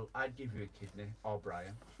compatible, I'd give you a kidney or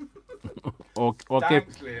Brian. or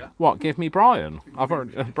Thanks, give Leah. what? Give me Brian.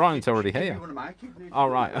 Brian's already Give here. you one of my kidneys. All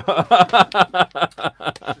right.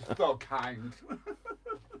 She's so kind.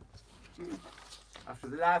 After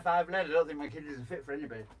the life I've led, I don't think my kidneys are fit for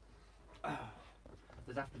anybody.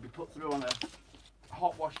 They'd have to be put through on a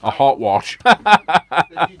hot wash. A hot wash.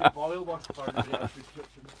 They need a boil wash for anybody else to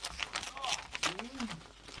touch them.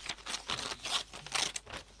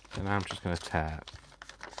 And now I'm just going to tear.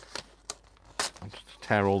 I'm just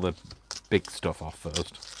tear all the big stuff off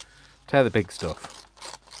first. Tear the big stuff.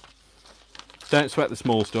 Don't sweat the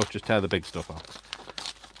small stuff, just tear the big stuff off.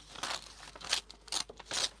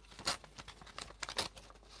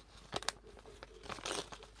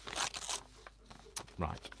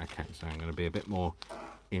 Right, okay, so I'm going to be a bit more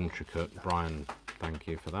intricate. Brian, thank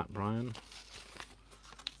you for that, Brian.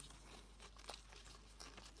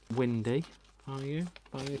 Windy, are you,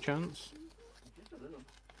 by any chance? Just a little.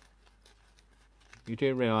 You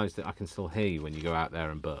do realise that I can still hear you when you go out there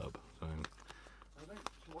and burp, so... I went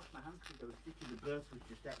to wash my hands because I was thinking the birth was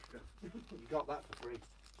just extra. You got that for free.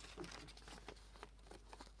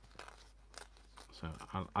 So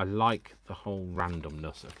I like the whole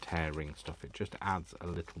randomness of tearing stuff. It just adds a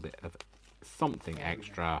little bit of something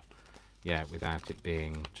extra, yeah, without it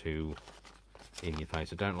being too in your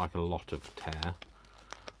face. I don't like a lot of tear.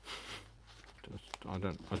 I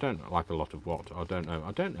don't like a lot of what. I don't know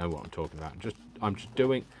what I'm talking about. I'm just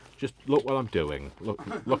doing. Just look what I'm doing. Look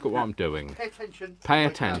at what I'm doing. Pay attention. Pay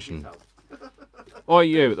attention. Oi,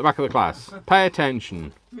 you at the back of the class. Pay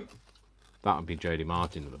attention. That would be Jodie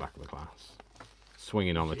Martin at the back of the class,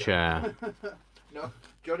 swinging on the chair. No,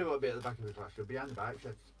 Jodie won't be at the back of the class. She'll be behind the bike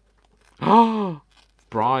shed. Oh,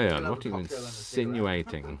 Brian, We'll have what a are you cocktail and a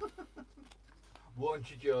insinuating?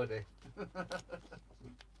 Won't you, Jodie?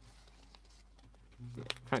 In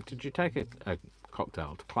fact, did you take a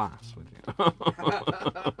cocktail to class with you?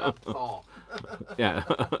 Oh. Yeah.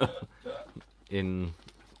 In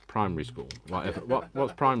primary school.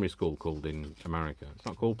 What's primary school called in America? It's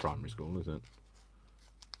not called primary school, is it?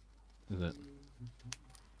 Is it?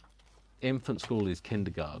 Infant school is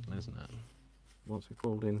kindergarten, isn't it? What's it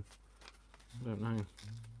called in? I don't know.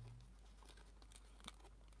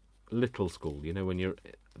 Little school, you know, when you're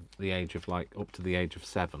the age of like up to the age of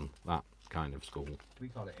 7, that kind of school. We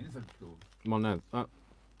call it infant school. Well, no.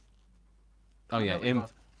 Oh yeah,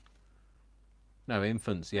 no,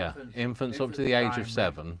 infants. Yeah, infants up to the age of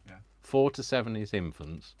 7. Yeah. 4 to 7 is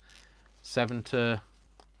infants. 7 to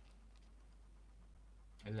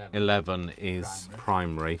 11 is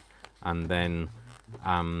primary, and then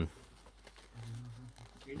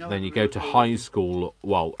then you go to high school.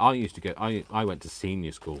 Well, I used to go. I went to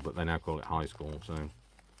senior school, but they now call it high school. So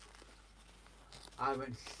I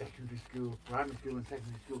went to secondary school, primary school and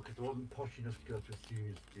secondary school because I wasn't posh enough to go to a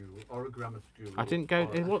senior school or a grammar school. I didn't go.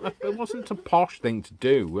 It wasn't a posh thing to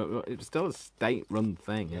do. It was still a state-run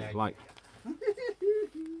thing. Yeah, It's like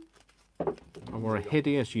I wore a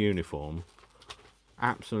hideous uniform,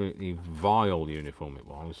 absolutely vile uniform it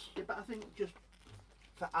was. Yeah, but I think just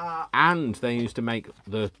for our... And they used to make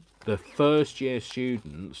the first year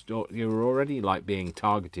students, you were already like being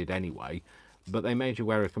targeted anyway, but they made you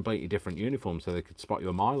wear a completely different uniform so they could spot you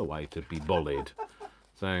a mile away to be bullied.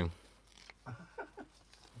 So You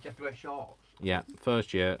have to wear shorts. yeah,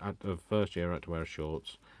 first year I had to wear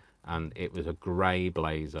shorts, and it was a grey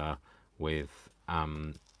blazer with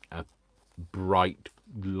a bright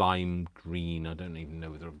lime green. I don't even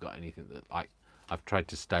know whether I've got anything that I've tried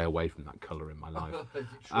to stay away from that colour in my life.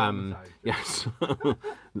 Yes,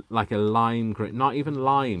 like a lime green, not even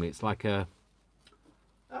lime. It's like a.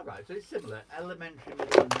 Oh, right, so it's similar, elementary,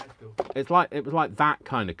 middle and high school. It was like that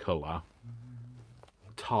kind of colour.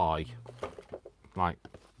 Tie, like.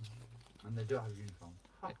 And they don't have uniform.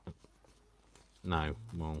 Huh. No,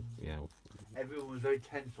 well, yeah. Everyone was very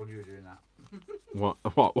tense when you were doing that. What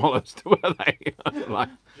else were they? Like,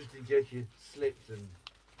 just in case you slipped and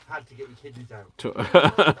had to get your kidneys out.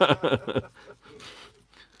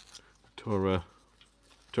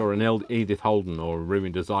 Tore an Edith Holden or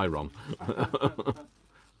ruined a Zyron.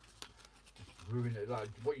 ruin it. Like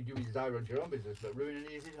what you do is I run your own business, but ruining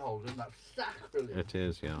Easy Holden, that's sacrilege. It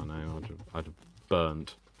is, yeah, I know. I'd have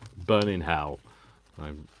burn in hell.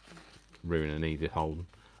 I ruin an Edith Holden.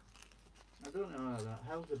 I don't know.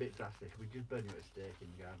 Hell's a bit drastic. We just burn you a steak in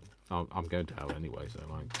the garden. I'm going to hell anyway, so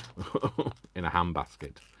like in a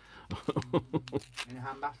handbasket. In a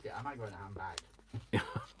handbasket. I might go in a handbag.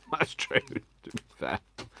 That's true. To be fair.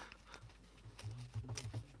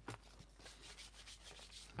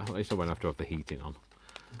 At least I won't have to have the heating on.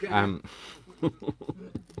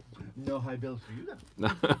 No high bills for you then.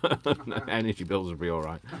 No, energy bills will be all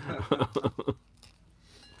right.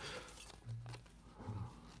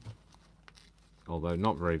 Although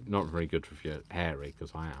not very good for your hairy,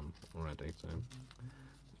 because I am already. So.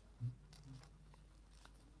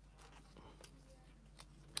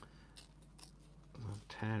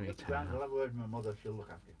 Terry. I'll have a word with my mother. She'll look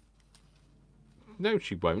after you. No,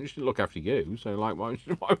 she won't. She'll look after you. So, like, why would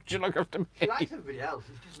she look after me? She likes everybody else.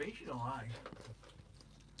 It's just me she don't like.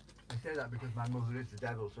 I say that because my mother is the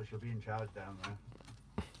devil, so she'll be in charge down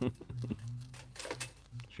there.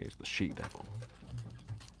 She's the she devil.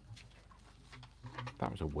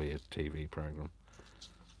 That was a weird TV program.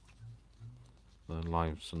 The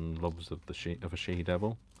lives and loves of a she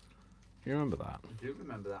devil. Do you remember that? I do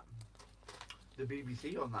remember that. The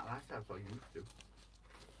BBC on that last house I used to.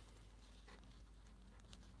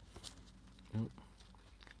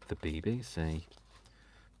 The BBC.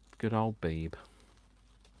 Good old Beeb.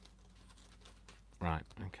 Right,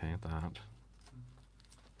 okay, that.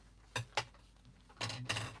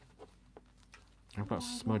 I've got a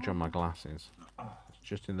smudge on my glasses. It's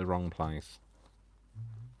just in the wrong place.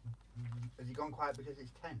 Has he gone quiet because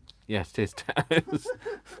it's tense? Yes, it is tense.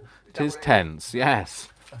 It is tense, yes.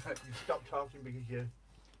 You stop talking because you're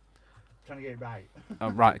trying to get it right.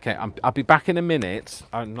 Right, okay, I'll be back in a minute.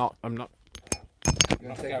 I'm not going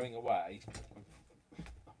away. I'm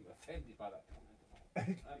offended by that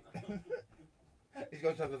comment. He's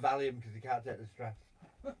going to have a Valium because he can't take the stress.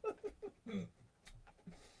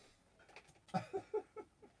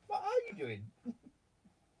 What are you doing?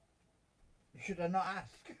 Should I not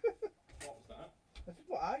ask? What was that? I said,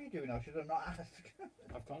 what are you doing, or should I not ask?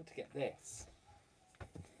 I've gone to get this.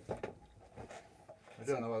 I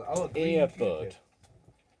don't know what. Oh, Earbud.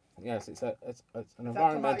 Yes, it's an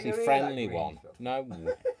environmentally friendly one. No.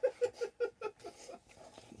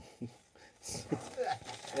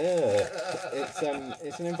 It's an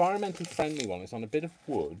environmentally friendly one. It's on a bit of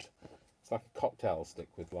wood. It's like a cocktail stick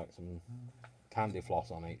with like some candy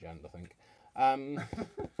floss on each end, I think.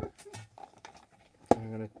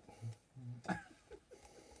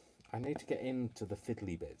 I need to get into the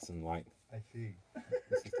fiddly bits and like. I see.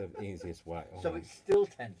 This is the easiest way. So it's still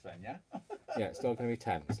tense then, yeah? Yeah, it's still going to be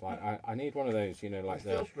tense. Like I need one of those, you know, like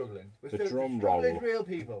We're still struggling. the drum roll. Real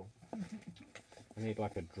people. I need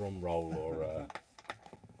like a drum roll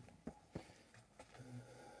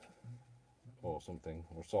or something,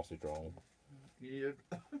 or a sausage roll. You need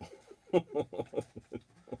Okay.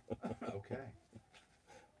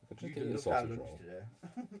 I could just You get you a looked sausage at lunch roll. today.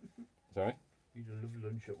 Sorry? You did a lovely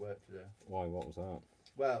lunch at work today. Why? What was that?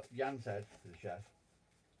 Well, Jan said to the chef,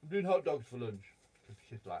 I'm doing hot dogs for lunch. Because the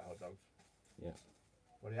kids like hot dogs. Yeah.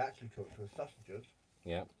 What he actually cooked was sausages.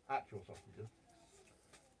 Yeah. Actual sausages.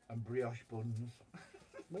 And brioche buns.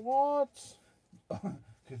 What?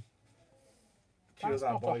 That's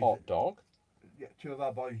not a hot dog. Yeah, two of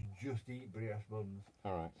our boys just eat brioche buns.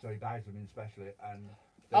 All right. So he buys them in specially. And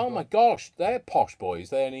oh my gosh, they're posh boys.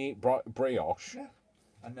 They only eat brioche. Yeah.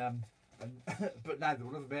 And but neither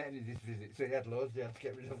one of them ate any this visit, so he had loads they had to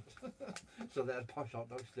get rid of. So they had posh hot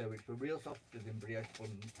dogs there, which were real sausages in brioche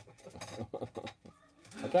buns.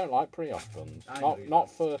 I don't like brioche buns.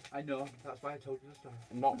 Not for. I know. That's why I told you the story.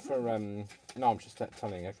 Not for No, I'm just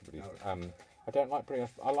telling everybody. I don't like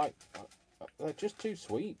brioche. They're just too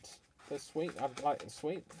sweet. They're sweet. I like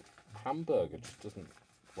sweet hamburger. Just doesn't.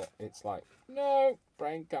 Well, it's like no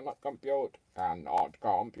brain cannot compute. Cannot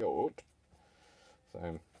compute.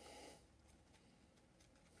 So.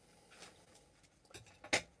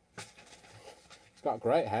 It's got a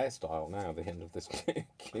great hairstyle now. The end of this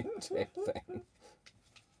cute thing.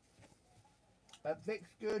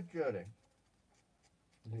 Vic's good, Jodie.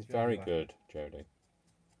 He's very good, Jodie.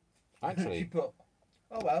 Actually, she put.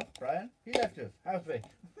 Oh well, Brian, he left us. How's Vic?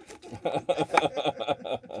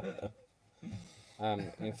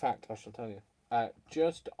 In fact, I shall tell you.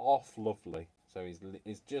 Just off lovely. So he's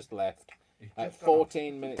just left at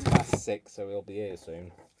 14 minutes past 6. So he'll be here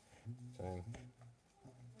soon. So.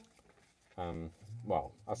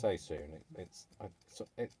 Well, I say soon. It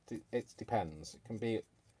depends. It can be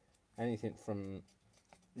anything from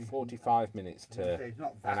 45 minutes to It's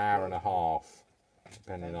not that an hour and close. a half,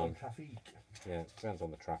 depending Depends on. traffic. Yeah, it depends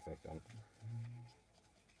on the traffic.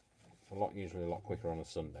 Usually a lot quicker on a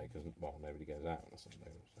Sunday because well nobody goes out on a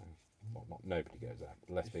Sunday. So, well, not nobody goes out,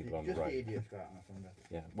 less people on the Just the road. idiots go out on a Sunday.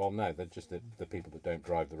 Yeah, well no, they're just the people that don't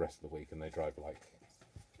drive the rest of the week and they drive like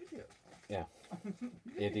Idiots. yeah,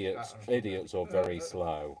 idiots or very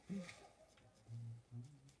slow.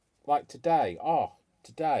 Like today,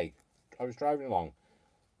 today I was driving along.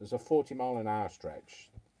 There's a 40-mile-an-hour stretch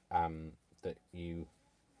that you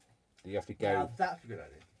have to go. Now that's a good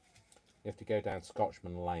idea. You have to go down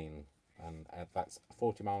Scotchman Lane, and that's a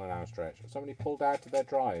 40-mile-an-hour stretch. Somebody pulled out of their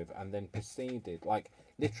drive and then proceeded, like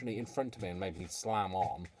literally in front of me, and made me slam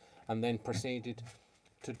on, and then proceeded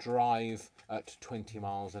to drive at 20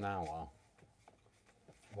 miles an hour.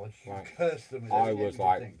 Well, you Like, curse them. With I was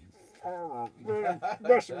like, think. yeah.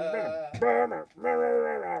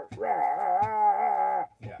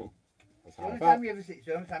 That's The how I only felt. time you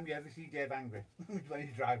ever see Dave angry is when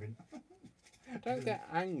he's driving. I don't get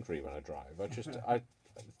angry when I drive.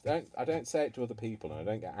 I don't say it to other people, and I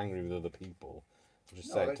don't get angry with other people. I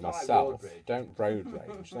just say it it's to not like myself. road rage. Don't road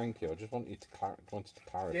rage. Thank you. I just wanted to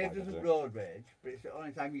clarify. Dave that I doesn't don't- road rage, but it's the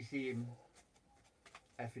only time you see him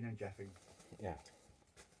effing and jeffing. Yeah.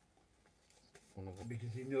 One of the,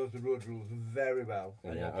 Because he knows the road rules very well.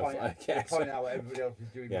 And Yeah, he'll point, yes. he'll point out what everybody else is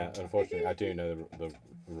doing. yeah. Unfortunately, I do know the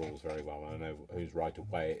rules very well, and I know whose right of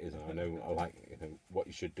way it is, and I know what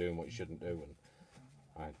you should do and what you shouldn't do, and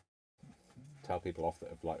I tell people off that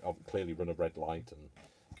have clearly run a red light and.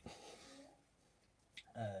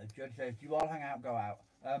 Judge says, do you all hang out, go out?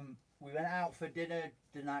 We went out for dinner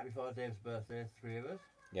the night before Dave's birthday, 3 of us.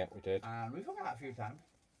 Yeah, we did. And we've hung out a few times.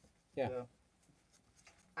 Yeah. So,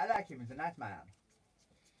 I like him, he's a nice man.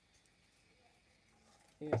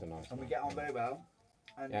 He is a nice And we man. get on very well.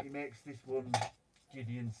 And Yeah. he makes this one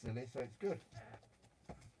giddy and silly, so it's good.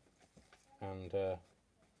 And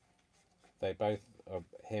they both,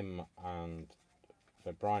 him and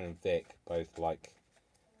so Brian and Vic both like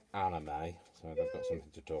anime, so they've got something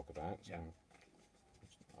to talk about. So Yeah.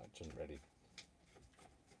 I shouldn't really.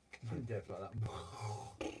 Dave's like that.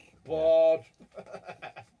 What?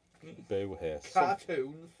 Boo here.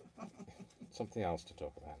 Cartoons. Something else to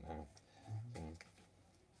talk about now.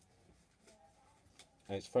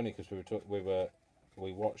 And it's funny because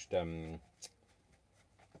we watched the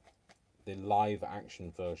live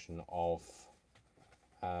action version of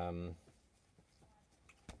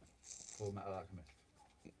Full Metal Alchemist.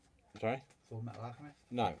 sorry. Full Metal Alchemist?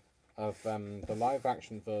 No, of the live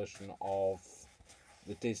action version of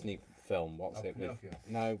the Disney film. What's Of it with? Pinocchio.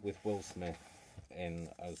 No, with Will Smith in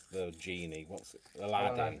as the genie. What's it?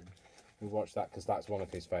 Aladdin. We watched that because that's one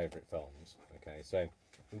of his favourite films. Okay, so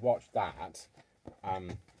we watched that,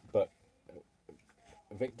 but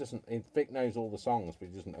Vic doesn't. Vic knows all the songs, but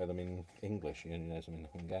he doesn't know them in English. He only knows them in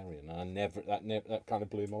Hungarian. And that kind of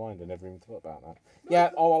blew my mind. I never even thought about that. Yeah.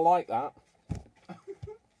 Oh, I like that.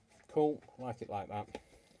 Cool. Like it like that.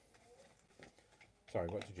 Sorry,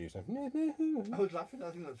 what did you say? I was laughing,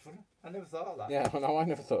 I think that's funny. I never thought of that. Yeah, no, I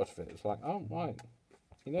never thought of it. It's like, oh, right.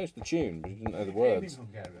 He knows the tune, but he didn't know the Did he dream words. in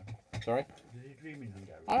Hungarian? Sorry? Did he dream in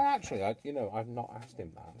Hungarian? I've not asked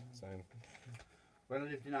him that. So, When I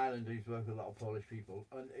lived in Ireland, I used to work with a lot of Polish people,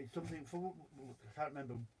 and it's something. I can't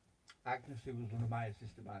remember. Agnes, who was one of my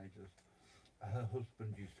assistant managers, her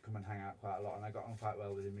husband used to come and hang out quite a lot, and I got on quite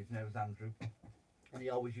well with him. His name was Andrew, and he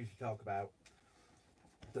always used to talk about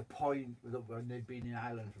the point that when they'd been in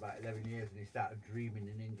Ireland for about 11 years, and he started dreaming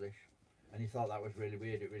in English, and he thought that was really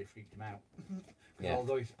weird. It really freaked him out. Because Yeah.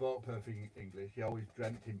 although he spoke perfect English, he always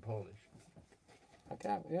dreamt in Polish.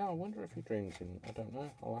 I wonder if he dreams in. I don't know.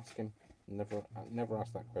 I'll ask him. I never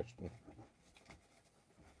asked that question.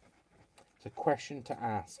 It's a question to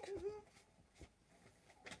ask.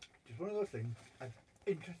 Just one of those things. I'm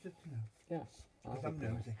interested to know. Yes. Because I'm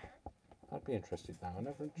nosy. I'd be interested now. I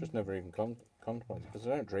never even contemplated because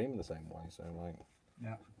I don't dream the same way. So like,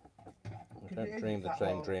 Yeah. we don't dream the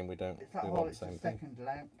same dream. We don't. It's that We whole, want the it's the same thing. second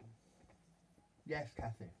language. Yes,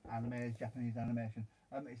 Kathy. Anime is Japanese animation.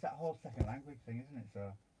 It's that whole second language thing, isn't it?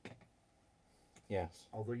 So, Yes.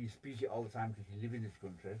 although you speak it all the time because you live in this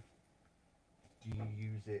country, do you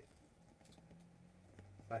use it?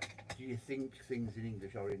 Like, do you think things in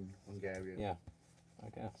English or in Hungarian? Yeah. I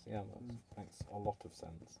guess. Yeah. That makes a lot of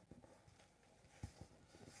sense.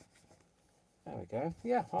 There we go.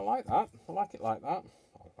 Yeah, I like that. I like it like that.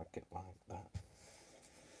 I like it like that.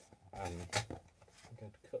 I'm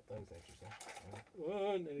going to cut those edges off.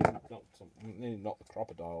 Oh, nearly knocked the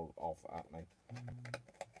crocodile off at me.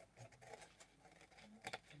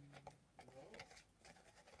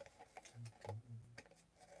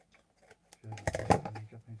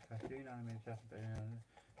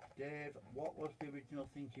 Dave, what was the original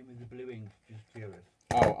thinking with the blue ink? Just curious.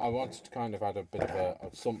 Oh, I wanted to kind of add a bit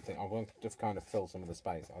of something. I wanted to kind of fill some of the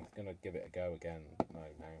space. I'm going to give it a go again. No.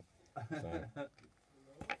 So.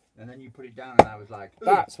 And then you put it down and I was like... Ooh.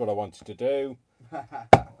 That's what I wanted to do.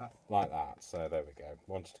 Like that. So there we go.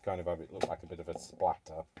 Wanted to kind of have it look like a bit of a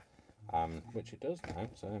splatter. Which it does now.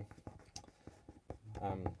 So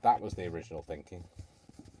that was the original thinking.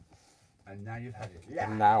 And now you've had it live.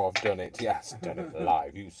 And now I've done it. Yes, done it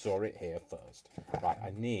live. You saw it here first. Right,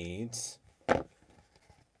 I need a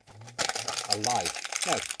light.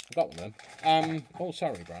 No, I got one then. Oh,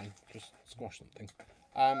 sorry, Brian. Just squash something.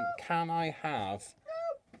 Can I have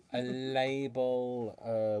a label,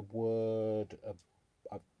 a word,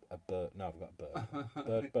 a bird? No, I've got a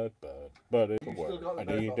bird. Bird. Bird is a word. I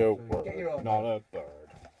need a word, not a bird.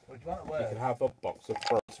 Well, do you want a word? You can have a box of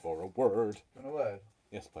birds for a word. Do you want a word?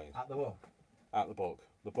 Yes, please. At the book? At the book.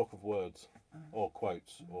 The book of words. Or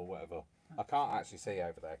quotes, or whatever. I can't actually see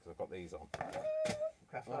over there because I've got these on.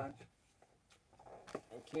 Craft lunch.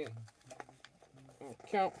 Thank you.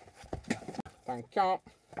 Thank you. Thank you.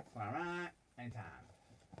 Alright, anytime.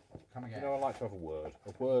 Come again. You know, I like to have a word.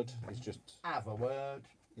 A word is just... Have a word.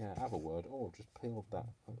 Yeah, have a word. Oh, just peel that.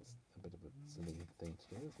 That's a bit of a silly thing to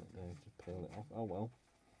do, isn't it? No, just peel it off. Oh, well.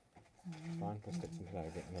 It's fine. I'll stick something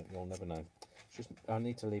over it and you'll never know. It's just, I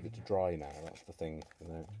need to leave it to dry now. That's the thing. You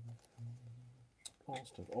know.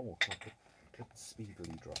 Oh, I could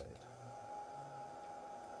speedily dry it.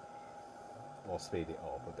 Or speed it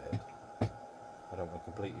up a bit. I don't want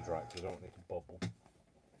to completely dry it because I don't want it to bubble.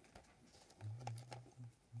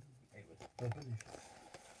 It was bubbly.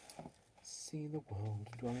 See the world,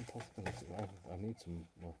 dwelling possibilities. I need some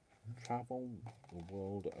travel the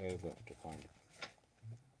world over to find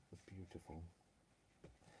the beautiful.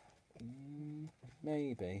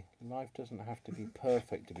 Maybe life doesn't have to be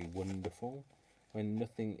perfect to be wonderful. When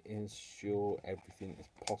nothing is sure, everything is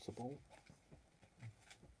possible.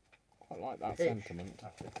 Quite like that sentiment.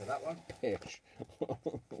 That's it for that one. Pitch.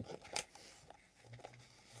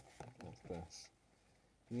 What's this?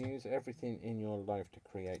 Use everything in your life to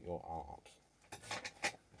create your art.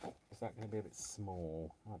 Is that going to be a bit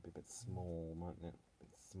small? Might be a bit small, mightn't it? A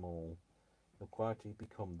bit small. The quieter you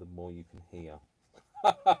become, the more you can hear.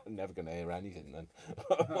 I'm never going to hear anything then.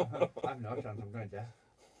 I've no chance, I'm going deaf.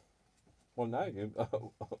 Well, no,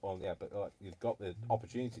 well, yeah, but you've got the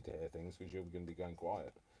opportunity to hear things because you're going to be going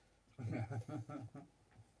quiet.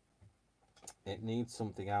 It needs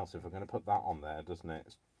something else. If we're going to put that on there, doesn't it?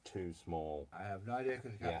 It's too small. I have no idea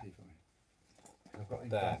because it can't see for me. I've got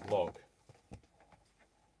there, look.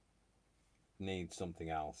 Needs something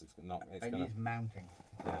else. It's not. It's it needs mounting.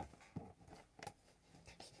 Yeah.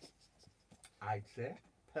 I'd say,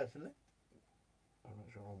 personally. I'm not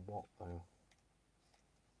sure on what though.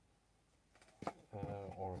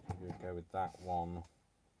 Or if we would go with that one.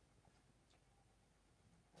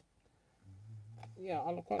 Yeah,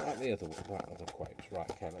 I quite like the other quotes.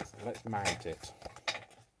 Right, okay, let's mount it.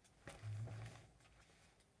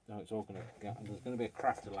 No, it's all gonna get. There's gonna be a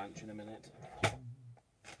crafter lunch in a minute.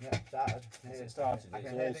 Yeah, it started. As it started,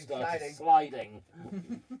 it's all started sliding.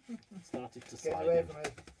 Started to Get slide. away from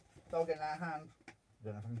us. Dog in our hand.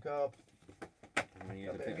 Don't know if I can cope. I'm going to use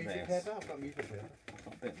a bit of music this. paper? I've got music paper. I've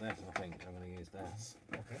got a bit of this, I think. I'm going to use this.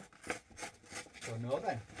 Okay. So no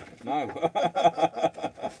then. No.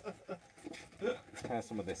 Tear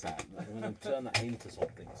some of this out. I'm going to turn that into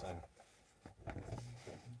something. So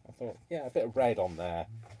I thought, yeah, a bit of red on there.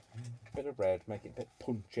 A bit of red, make it a bit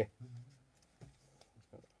punchy.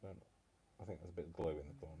 I think there's a bit of glue in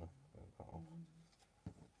the corner.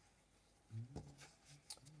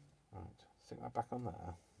 Right, stick that back on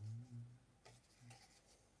there.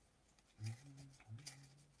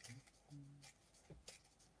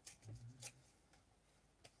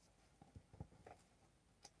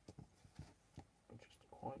 Just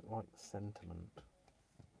quite like the sentiment.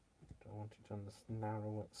 Do I want it on the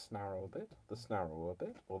narrow a bit? The narrower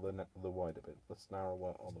bit, or the wider bit? The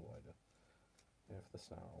narrower or the wider? Yeah, for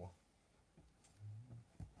the narrower.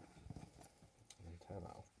 And tear that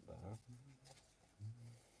off there.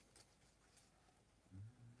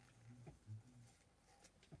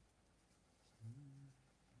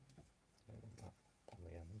 That on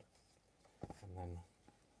the end. And then,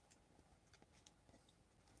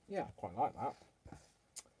 yeah, I quite like that.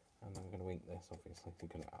 And I'm going to ink this,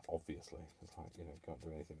 obviously. It's like, you know, you can't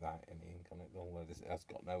do anything without any ink on it, although this has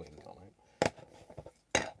got no ink on it.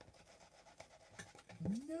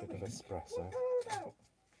 Bit of espresso.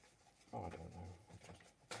 Oh, I don't know.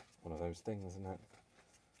 Just one of those things, isn't it?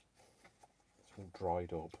 It's all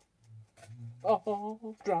dried up.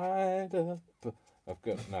 Oh, dried up. Of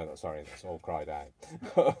good. No, sorry, that's all cried out.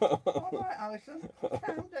 All right, Alison,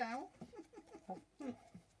 calm down.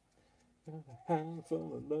 A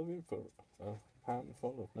handful of loving for a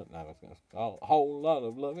handful of no, I was gonna a whole lot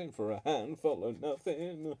of loving for a handful of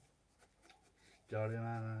nothing. Jolly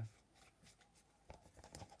man.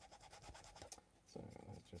 So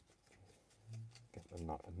let's just get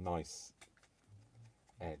a nice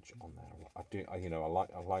edge on there. I do, I like.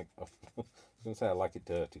 I was going to say I like it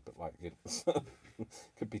dirty, but like it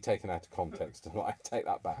could be taken out of context. And like take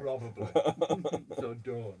that back. Probably. So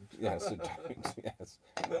don't. Yes, so don't. Yes.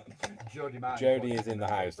 Jodie is in the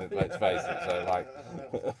house. Let's face it. So like.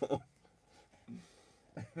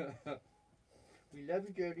 We love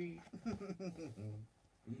you, Jodie.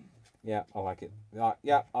 Yeah, I like it.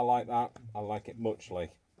 Yeah, I like that. I like it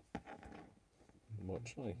muchly.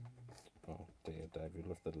 Muchly. Oh dear, Dave, you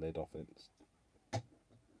left the lid off it.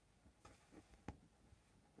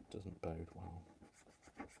 Doesn't bode well.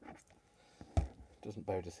 Doesn't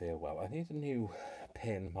bode us here well. I need a new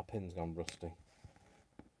pin. My pin's gone rusty.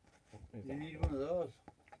 You need one of those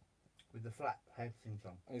with the flat head things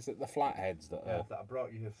on. Is it the flat heads that are? That I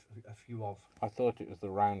brought you a few of. I thought it was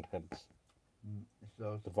the round heads. It's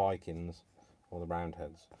those. The Vikings or the round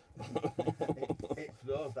heads. It's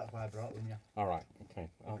those. That's why I brought them. Yeah. All right. Okay.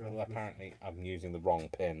 Well, apparently, I'm using the wrong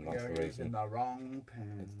pin. That's the reason. The wrong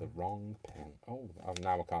pin. It's the wrong pin. Oh,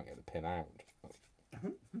 now I can't get the pin out.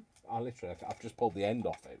 I've just pulled the end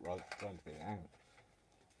off it, right? Trying to get it out.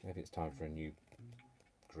 Maybe it's time for a new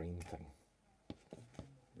green thing.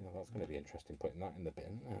 You know, that's going to be interesting. Putting that in the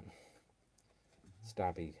bin.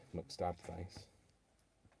 Stabby McStab face.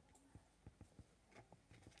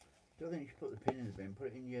 I don't think you should put the pin in the bin. Put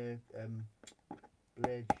it in your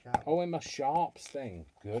blade sharp. Oh, in my sharps thing.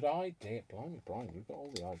 Good idea. Blimey, Brian, you've got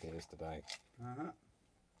all the ideas today.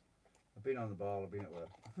 I've been on the ball. I've been at work.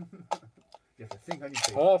 You have to think on your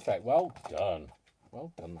feet. Perfect. Well done.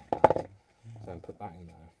 Well done, that guy. So then put that in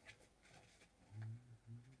there.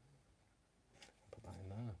 Put that in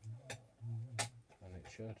there. And it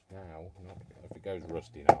should now. If it goes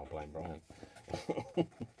rusty now, I'll blame Brian.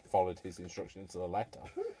 Followed his instructions to the letter.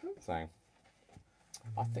 So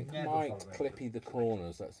I think I might clippy the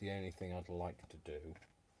corners. That's the only thing I'd like to do.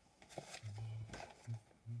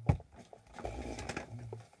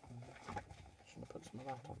 Should I put some of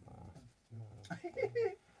that on there?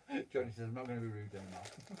 Johnny says I'm not going to be rude anymore.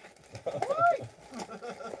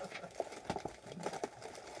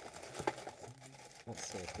 Let's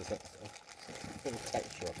see if there's a bit of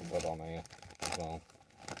texture I can put on here as well.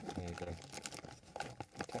 There you go.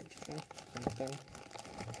 Texture, something.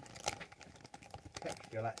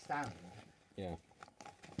 Texture like sand. Yeah.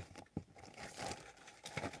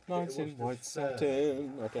 Nights in white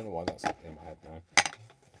satin. I don't know why that's in my head now.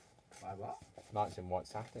 Why what? Nights in white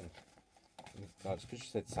satin. No, it's because you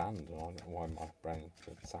said sand, and I don't know why my brain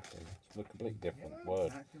said satin. It's a completely different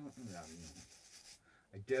word.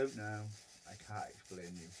 I don't know. I can't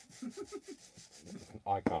explain you.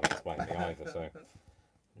 I can't explain me either, so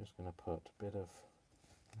I'm just going to put a bit of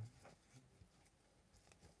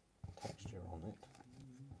texture on it.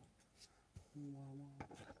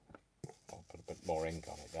 I'll put a bit more ink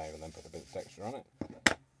on it, Dave, and then put a bit of texture on it.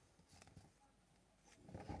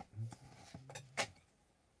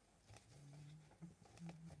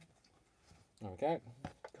 Okay,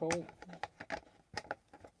 cool.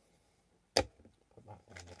 Put that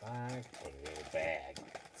in the bag. Put it in the bag.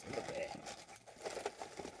 It's in the bag.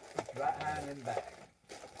 Right hand in bag.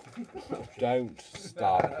 Don't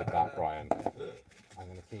start with that, Brian. I'm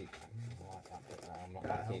going to keep like that bit there. I'm not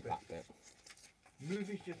going to keep that bit.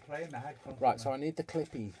 Movies just play in my head constantly. Right, so I need the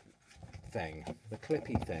clippy thing. The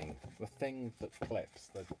clippy thing. The thing that clips.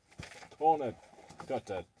 The corner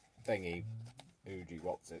cutter thingy. Oogie,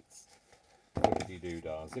 what's it? Zippity doo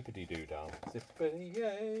dah, zippity doo dah, zippity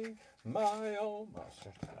yay, my old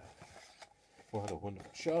master. What a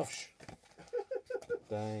wonderful shush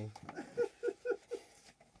day.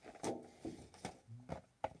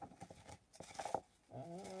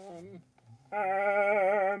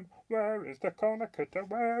 Where is the corner cutter?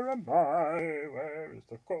 Where am I? Where is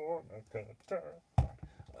the corner cutter?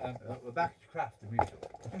 We're back to Craft the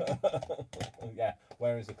musical. Yeah,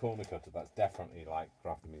 where is the corner cutter? That's definitely like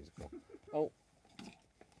Craft the musical. Oh.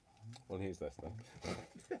 We'll use this then.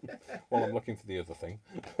 While I'm looking for the other thing.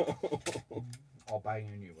 Or buying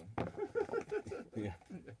a new one. Yeah.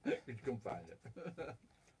 You can find it.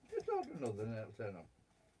 Just order another and it'll turn up.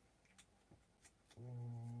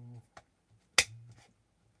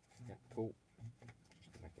 Yeah, cool.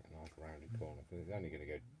 Just make it a nice rounded corner because it's only going to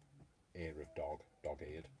go ear of dog,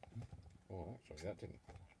 dog-eared. Oh, actually, that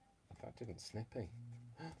didn't snippy.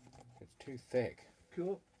 It's too thick.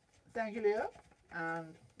 Cool. Thank you, Leo.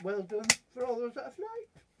 And well done for all those that have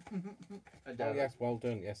liked. Oh yes, well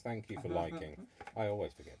done. Yes, thank you for liking. I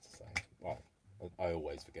always forget to say. Well, I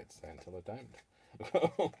always forget to say until I don't.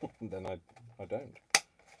 Then I don't.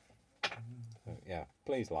 So, yeah,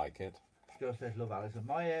 please like it. Just says love Alison.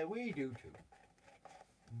 My we do too.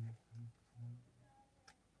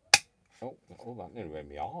 Oh, that nearly made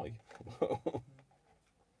me eye.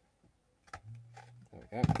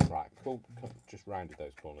 There we go. Right, cool. Just rounded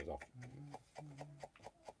those corners off.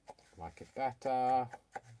 Like it better.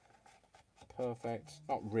 Perfect.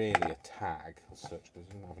 Not really a tag as such because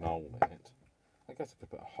it doesn't have an hole in it. I guess I could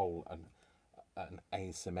put a hole, an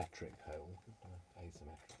asymmetric hole.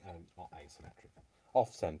 Asymmetric. Not asymmetric.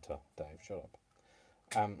 Off centre, Dave. Shut up.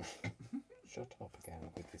 Shut up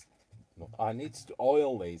again with this. I need to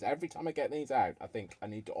oil these. Every time I get these out, I think I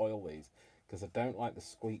need to oil these because I don't like the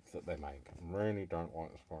squeak that they make. I really don't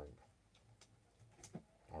like the squeak.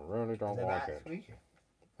 I really don't like it. Squeaky.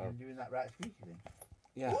 I'm doing that right squeaky thing.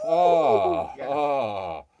 Yeah. Woo! Oh. Yeah.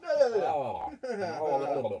 Oh. Oh.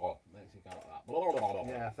 Makes you go like that.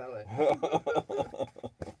 Yeah, I felt it.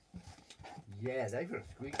 Yeah, they've got a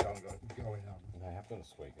squeak going on. They have got a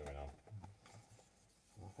squeak going on.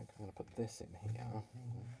 I think I'm going to put this in here.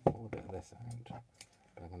 Pull a bit of this out.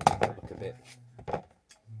 But I'm going to make it look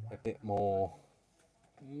a bit more.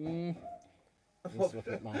 Do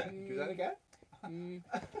that again?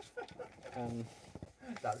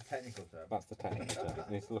 That's the technical term. That's the technical term. It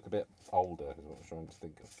needs to look a bit older, is what I was trying to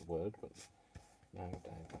think of the word, but no,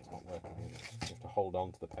 Dave, that's not working. You have to hold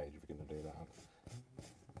on to the page if you're going to do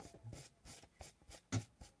that.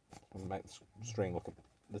 And make the string look a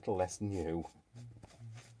little less new.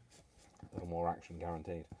 A little more action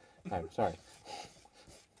guaranteed. No, sorry.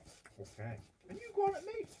 Okay. And you go on at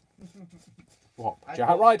me. What?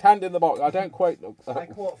 Right hand in the box. I don't quite look.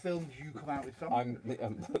 Like what films you come out with songs?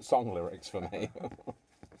 Song lyrics for me.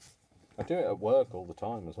 I do it at work all the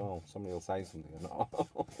time as well. Somebody will say something or not.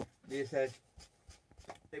 Leah said,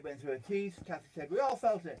 it went through a tease. Kathy said, we all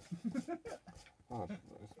felt it. Oh,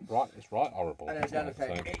 it's right horrible. And then Dana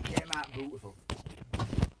said, it came out beautiful.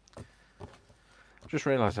 Just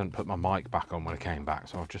realised I didn't put my mic back on when I came back,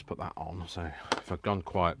 so I've just put that on. So if I've gone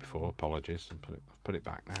quiet before, apologies, and put it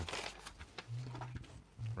back now.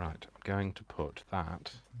 Right, I'm going to put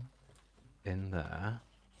that in there.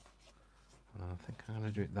 And I think I'm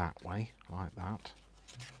going to do it that way, like that.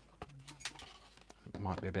 It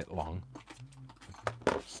might be a bit long.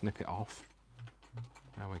 Snip it off.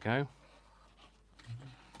 There we go.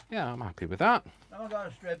 Yeah, I'm happy with that. Now I've got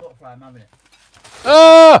a stray butterfly, I'm having it.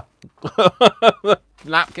 Ah!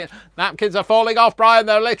 Napkins are falling off, Brian.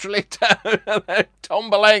 They're literally they're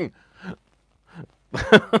tumbling.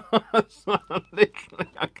 Literally,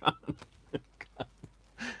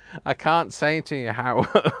 I can't say to you how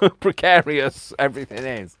precarious everything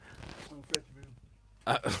is.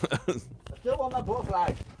 I still want my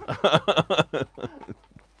butterfly.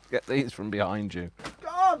 Get these from behind you. It's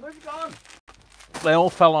gone. Where's it gone? They all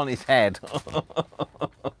fell on his head.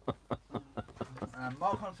 I'm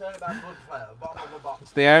more concerned about butterfly at the bottom of the box.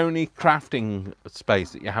 It's the only crafting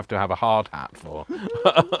space that you have to have a hard hat for.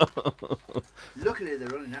 Luckily,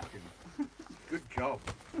 they're only napkins. Good job.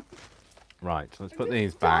 Right, so let's put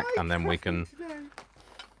these back, and then we can,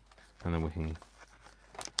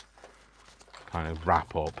 kind of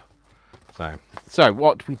wrap up. So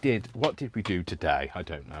what did we do today? I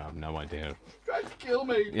don't know. I have no idea. Tried to kill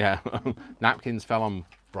me. Yeah, napkins fell on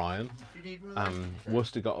Brian. You need one of those?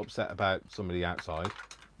 Worcester got upset about somebody outside.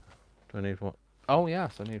 Do I need one? Oh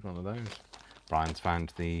yes, I need one of those. Brian's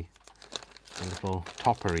found the little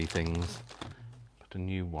toppery things. Put a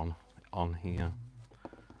new one on here.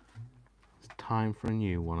 It's time for a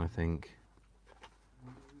new one, I think.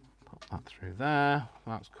 Pop that through there.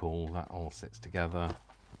 That's cool. That all sits together.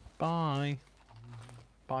 Bye.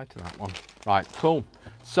 Bye to that one. Right, cool.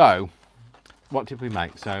 So, what did we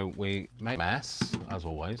make? So we made a mess, as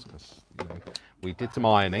always, because we did some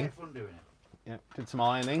ironing. Fun doing it. Yeah, did some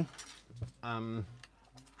ironing. I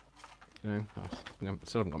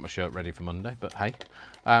still haven't got my shirt ready for Monday, but hey.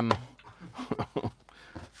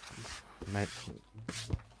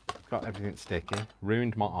 Got everything sticking.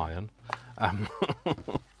 Ruined my iron.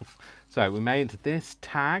 So we made this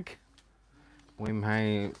tag. We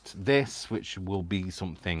made this, which will be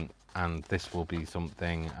something, and this will be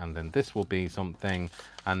something, and then this will be something,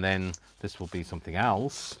 and then this will be something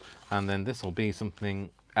else, and then this will be something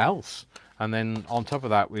else, and then on top of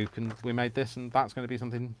that we made this, and that's going to be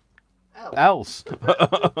something else.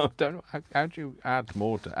 Don't know how do you add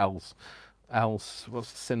more to else? Else,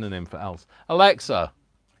 what's the synonym for else? Alexa,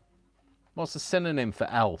 what's the synonym for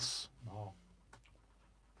else? Oh.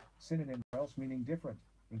 Synonym else meaning different.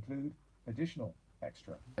 Include, additional,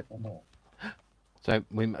 extra, or more. So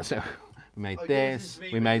we made Oh, this, yeah,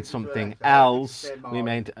 we made this is something Alexa. I like else, to say we more.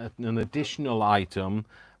 made an additional item,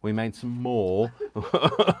 we made some more. There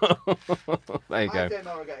you go. I say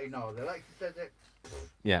more, I get ignored. Alexa says it.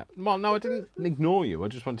 Yeah. Well, no, I didn't ignore you. I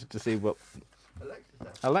just wanted to see what Alexa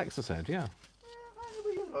says. Alexa said, yeah. I know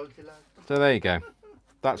what you like, Alexa. So there you go.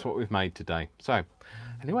 That's what we've made today. So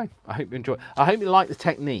anyway, I hope you enjoy. I hope you like the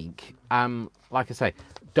technique. Like I say,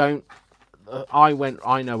 don't. I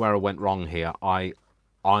know where I went wrong here. I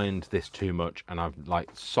ironed this too much, and I've like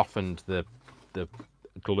softened the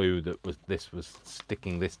glue that this was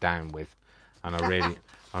sticking this down with, and I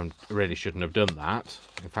really shouldn't have done that.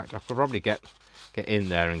 In fact, I could probably get in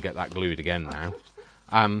there and get that glued again now.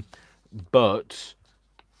 But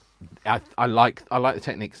I like the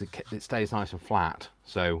techniques. It stays nice and flat.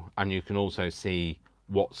 So, and you can also see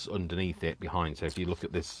what's underneath it behind. So if you look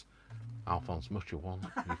at this Alphonse Mucher one,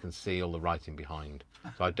 you can see all the writing behind.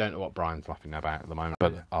 So I don't know what Brian's laughing about at the moment,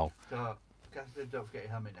 but I'll. So, Cassidy, don't forget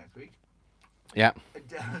your helmet next week. Yeah. And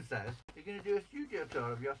Dan says, you're going to do a studio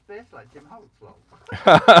tour of your space like Tim Holtz lol.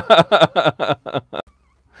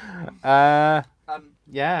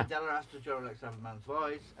 Yeah. Della asked to show Alexa have a man's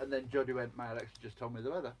voice, and then Jodie went, my Alexa just told me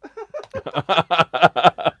the weather.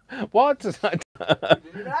 What?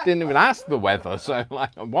 Didn't even ask the weather, so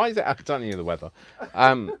like, why is it telling you the weather?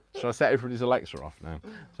 Shall I set everybody's Alexa off now?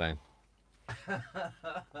 So.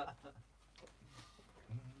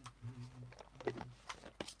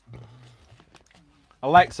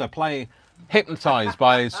 Alexa, play "Hypnotized"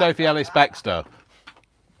 by Sophie Ellis Bextor.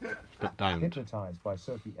 But don't. Hypnotized by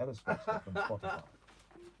Sophie Ellis Bextor from Spotify.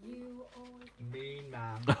 You mean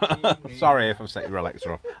man. Mean Sorry if I've set your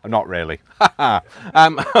Alexa off. I'm not really.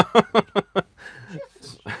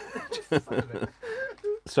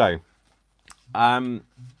 So,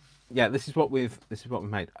 yeah, this is what we've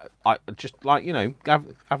made. I just like, you know, have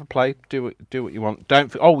a play, do what you want.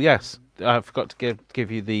 Don't. Oh yes, I forgot to give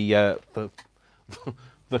you the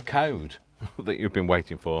code that you've been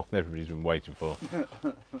waiting for. Everybody's been waiting for.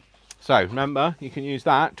 So remember, you can use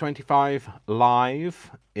that. 25 live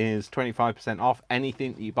is 25% off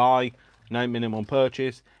anything that you buy. No minimum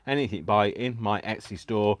purchase. Anything you buy in my Etsy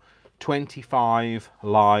store. 25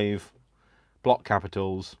 live, block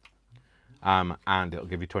capitals, and it'll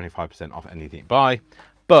give you 25% off anything you buy.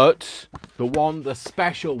 But the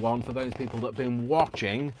special one for those people that have been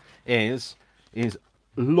watching is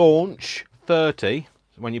launch 30.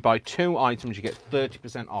 When you buy 2 items, you get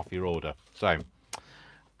 30% off your order. So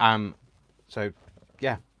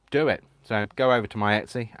yeah, do it. So go over to my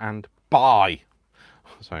Etsy and buy.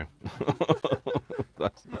 So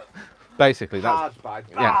that's basically hard buy.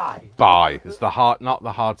 Yeah, buy. It's the hard, not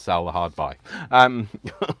the hard sell, the hard buy.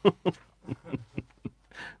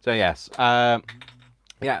 So yes,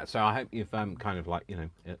 yeah. So I hope you've kind of like, you know,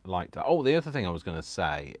 liked that. Oh, the other thing I was going to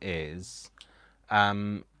say is,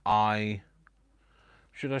 should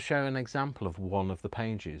I show an example of one of the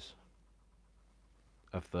pages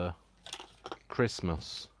of the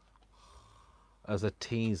Christmas as a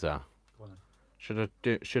teaser? Do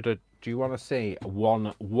you want to see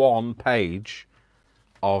one page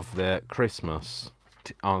of the Christmas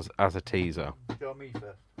as a teaser? Show me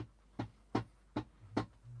first.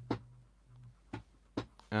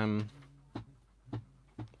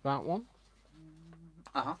 That one?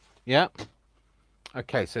 Yeah.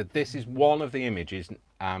 Okay, so this is one of the images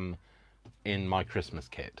in my Christmas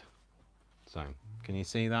kit. So, can you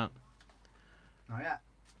see that? Oh yeah.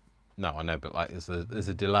 No, I know, but like there's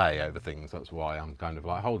a delay over things. That's why I'm kind of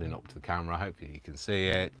like holding up to the camera. Hopefully you can see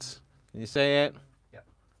it. Can you see it? Yeah.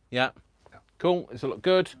 Yeah. Cool. Does it look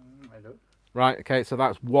good? I do. Right. Okay. So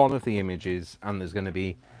that's one of the images, and there's going to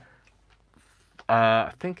be,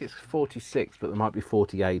 I think it's 46, but there might be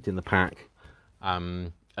 48 in the pack.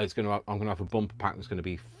 I'm going to have a bumper pack. There's going to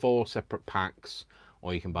be 4 separate packs,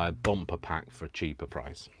 or you can buy a bumper pack for a cheaper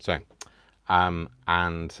price. So,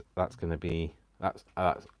 and that's going to be that's.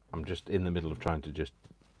 I'm just in the middle of trying to just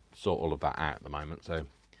sort all of that out at the moment. So,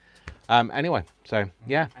 anyway, so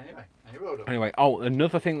yeah. Anyway, oh,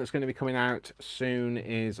 another thing that's going to be coming out soon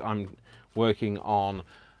is I'm working on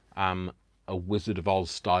a Wizard of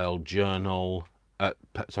Oz style journal.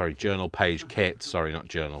 Journal page kit. Sorry, not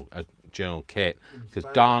journal. A journal kit. Because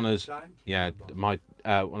Dana's, yeah, one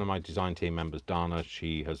of my design team members, Dana,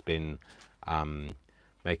 she has been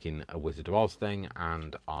making a Wizard of Oz thing,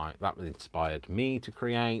 and that inspired me to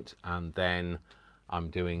create. And then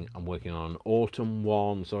I'm working on an autumn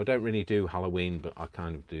one, so I don't really do Halloween, but I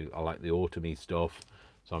kind of do. I like the autumny stuff,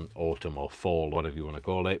 so I'm autumn or fall, whatever you want to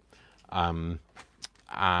call it.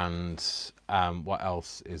 what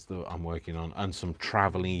else is that I'm working on? And some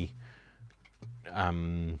travel-y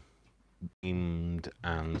themed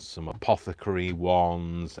and some apothecary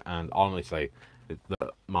ones. And honestly,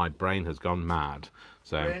 my brain has gone mad.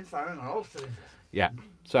 So yeah,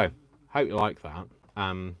 so hope you like that.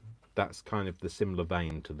 That's kind of the similar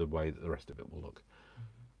vein to the way that the rest of it will look.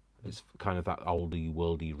 It's kind of that oldie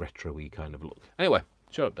worldy retro-y kind of look. Anyway,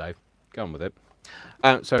 shut up, Dave. Go on with it.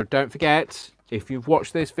 So don't forget, if you've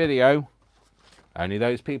watched this video, only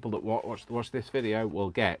those people that watch this video will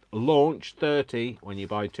get Launch 30 when you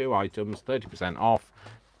buy 2 items, 30% off.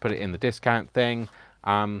 Put it in the discount thing,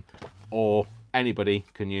 or anybody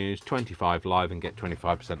can use 25 live and get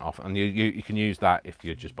 25% off, and you can use that if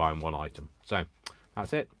you're just buying 1 item. So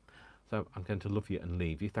that's it. So I'm going to love you and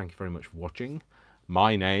leave you. Thank you very much for watching.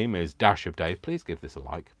 My name is Dash of Dave. Please give this a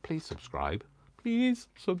like. Please subscribe. Please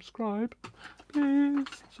subscribe. Please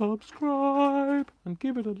subscribe and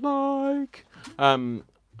give it a like. And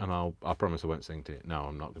I promise I won't sing to you. No,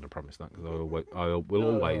 I'm not going to promise that, because I will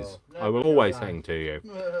always sing to you.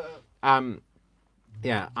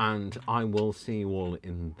 Yeah, and I will see you all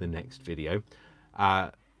in the next video.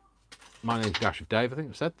 My name's Dash of Dave. I think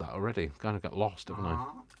I've said that already. Kind of got lost, haven't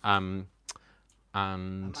I?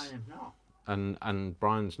 And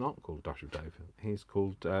Brian's not called Dash of Dave. He's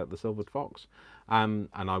called the Silvered Fox. And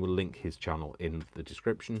I will link his channel in the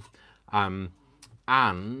description. You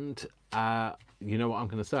know what I'm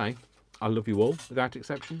going to say? I love you all without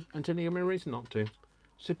exception until you give me a reason not to.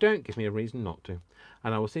 So don't give me a reason not to.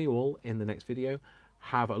 And I will see you all in the next video.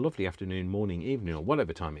 Have a lovely afternoon, morning, evening, or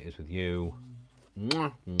whatever time it is with you.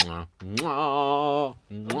 Mwah, mwah, mwah,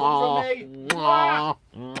 mwah, mwah.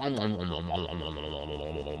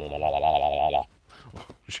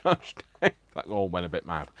 Shush, that all went a bit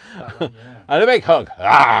mad. And a big hug.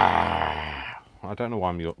 Ah! I don't know why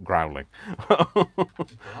I'm growling.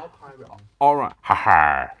 All right. Ha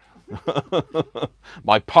ha.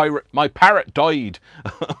 My parrot died.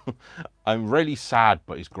 I'm really sad,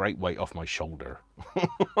 but it's great weight off my shoulder.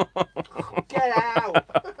 Get out!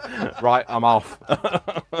 Right, I'm off.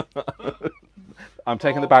 I'm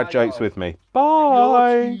taking the bad jokes with me.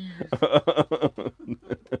 Bye.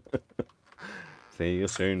 See you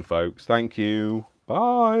soon, folks. Thank you.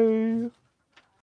 Bye.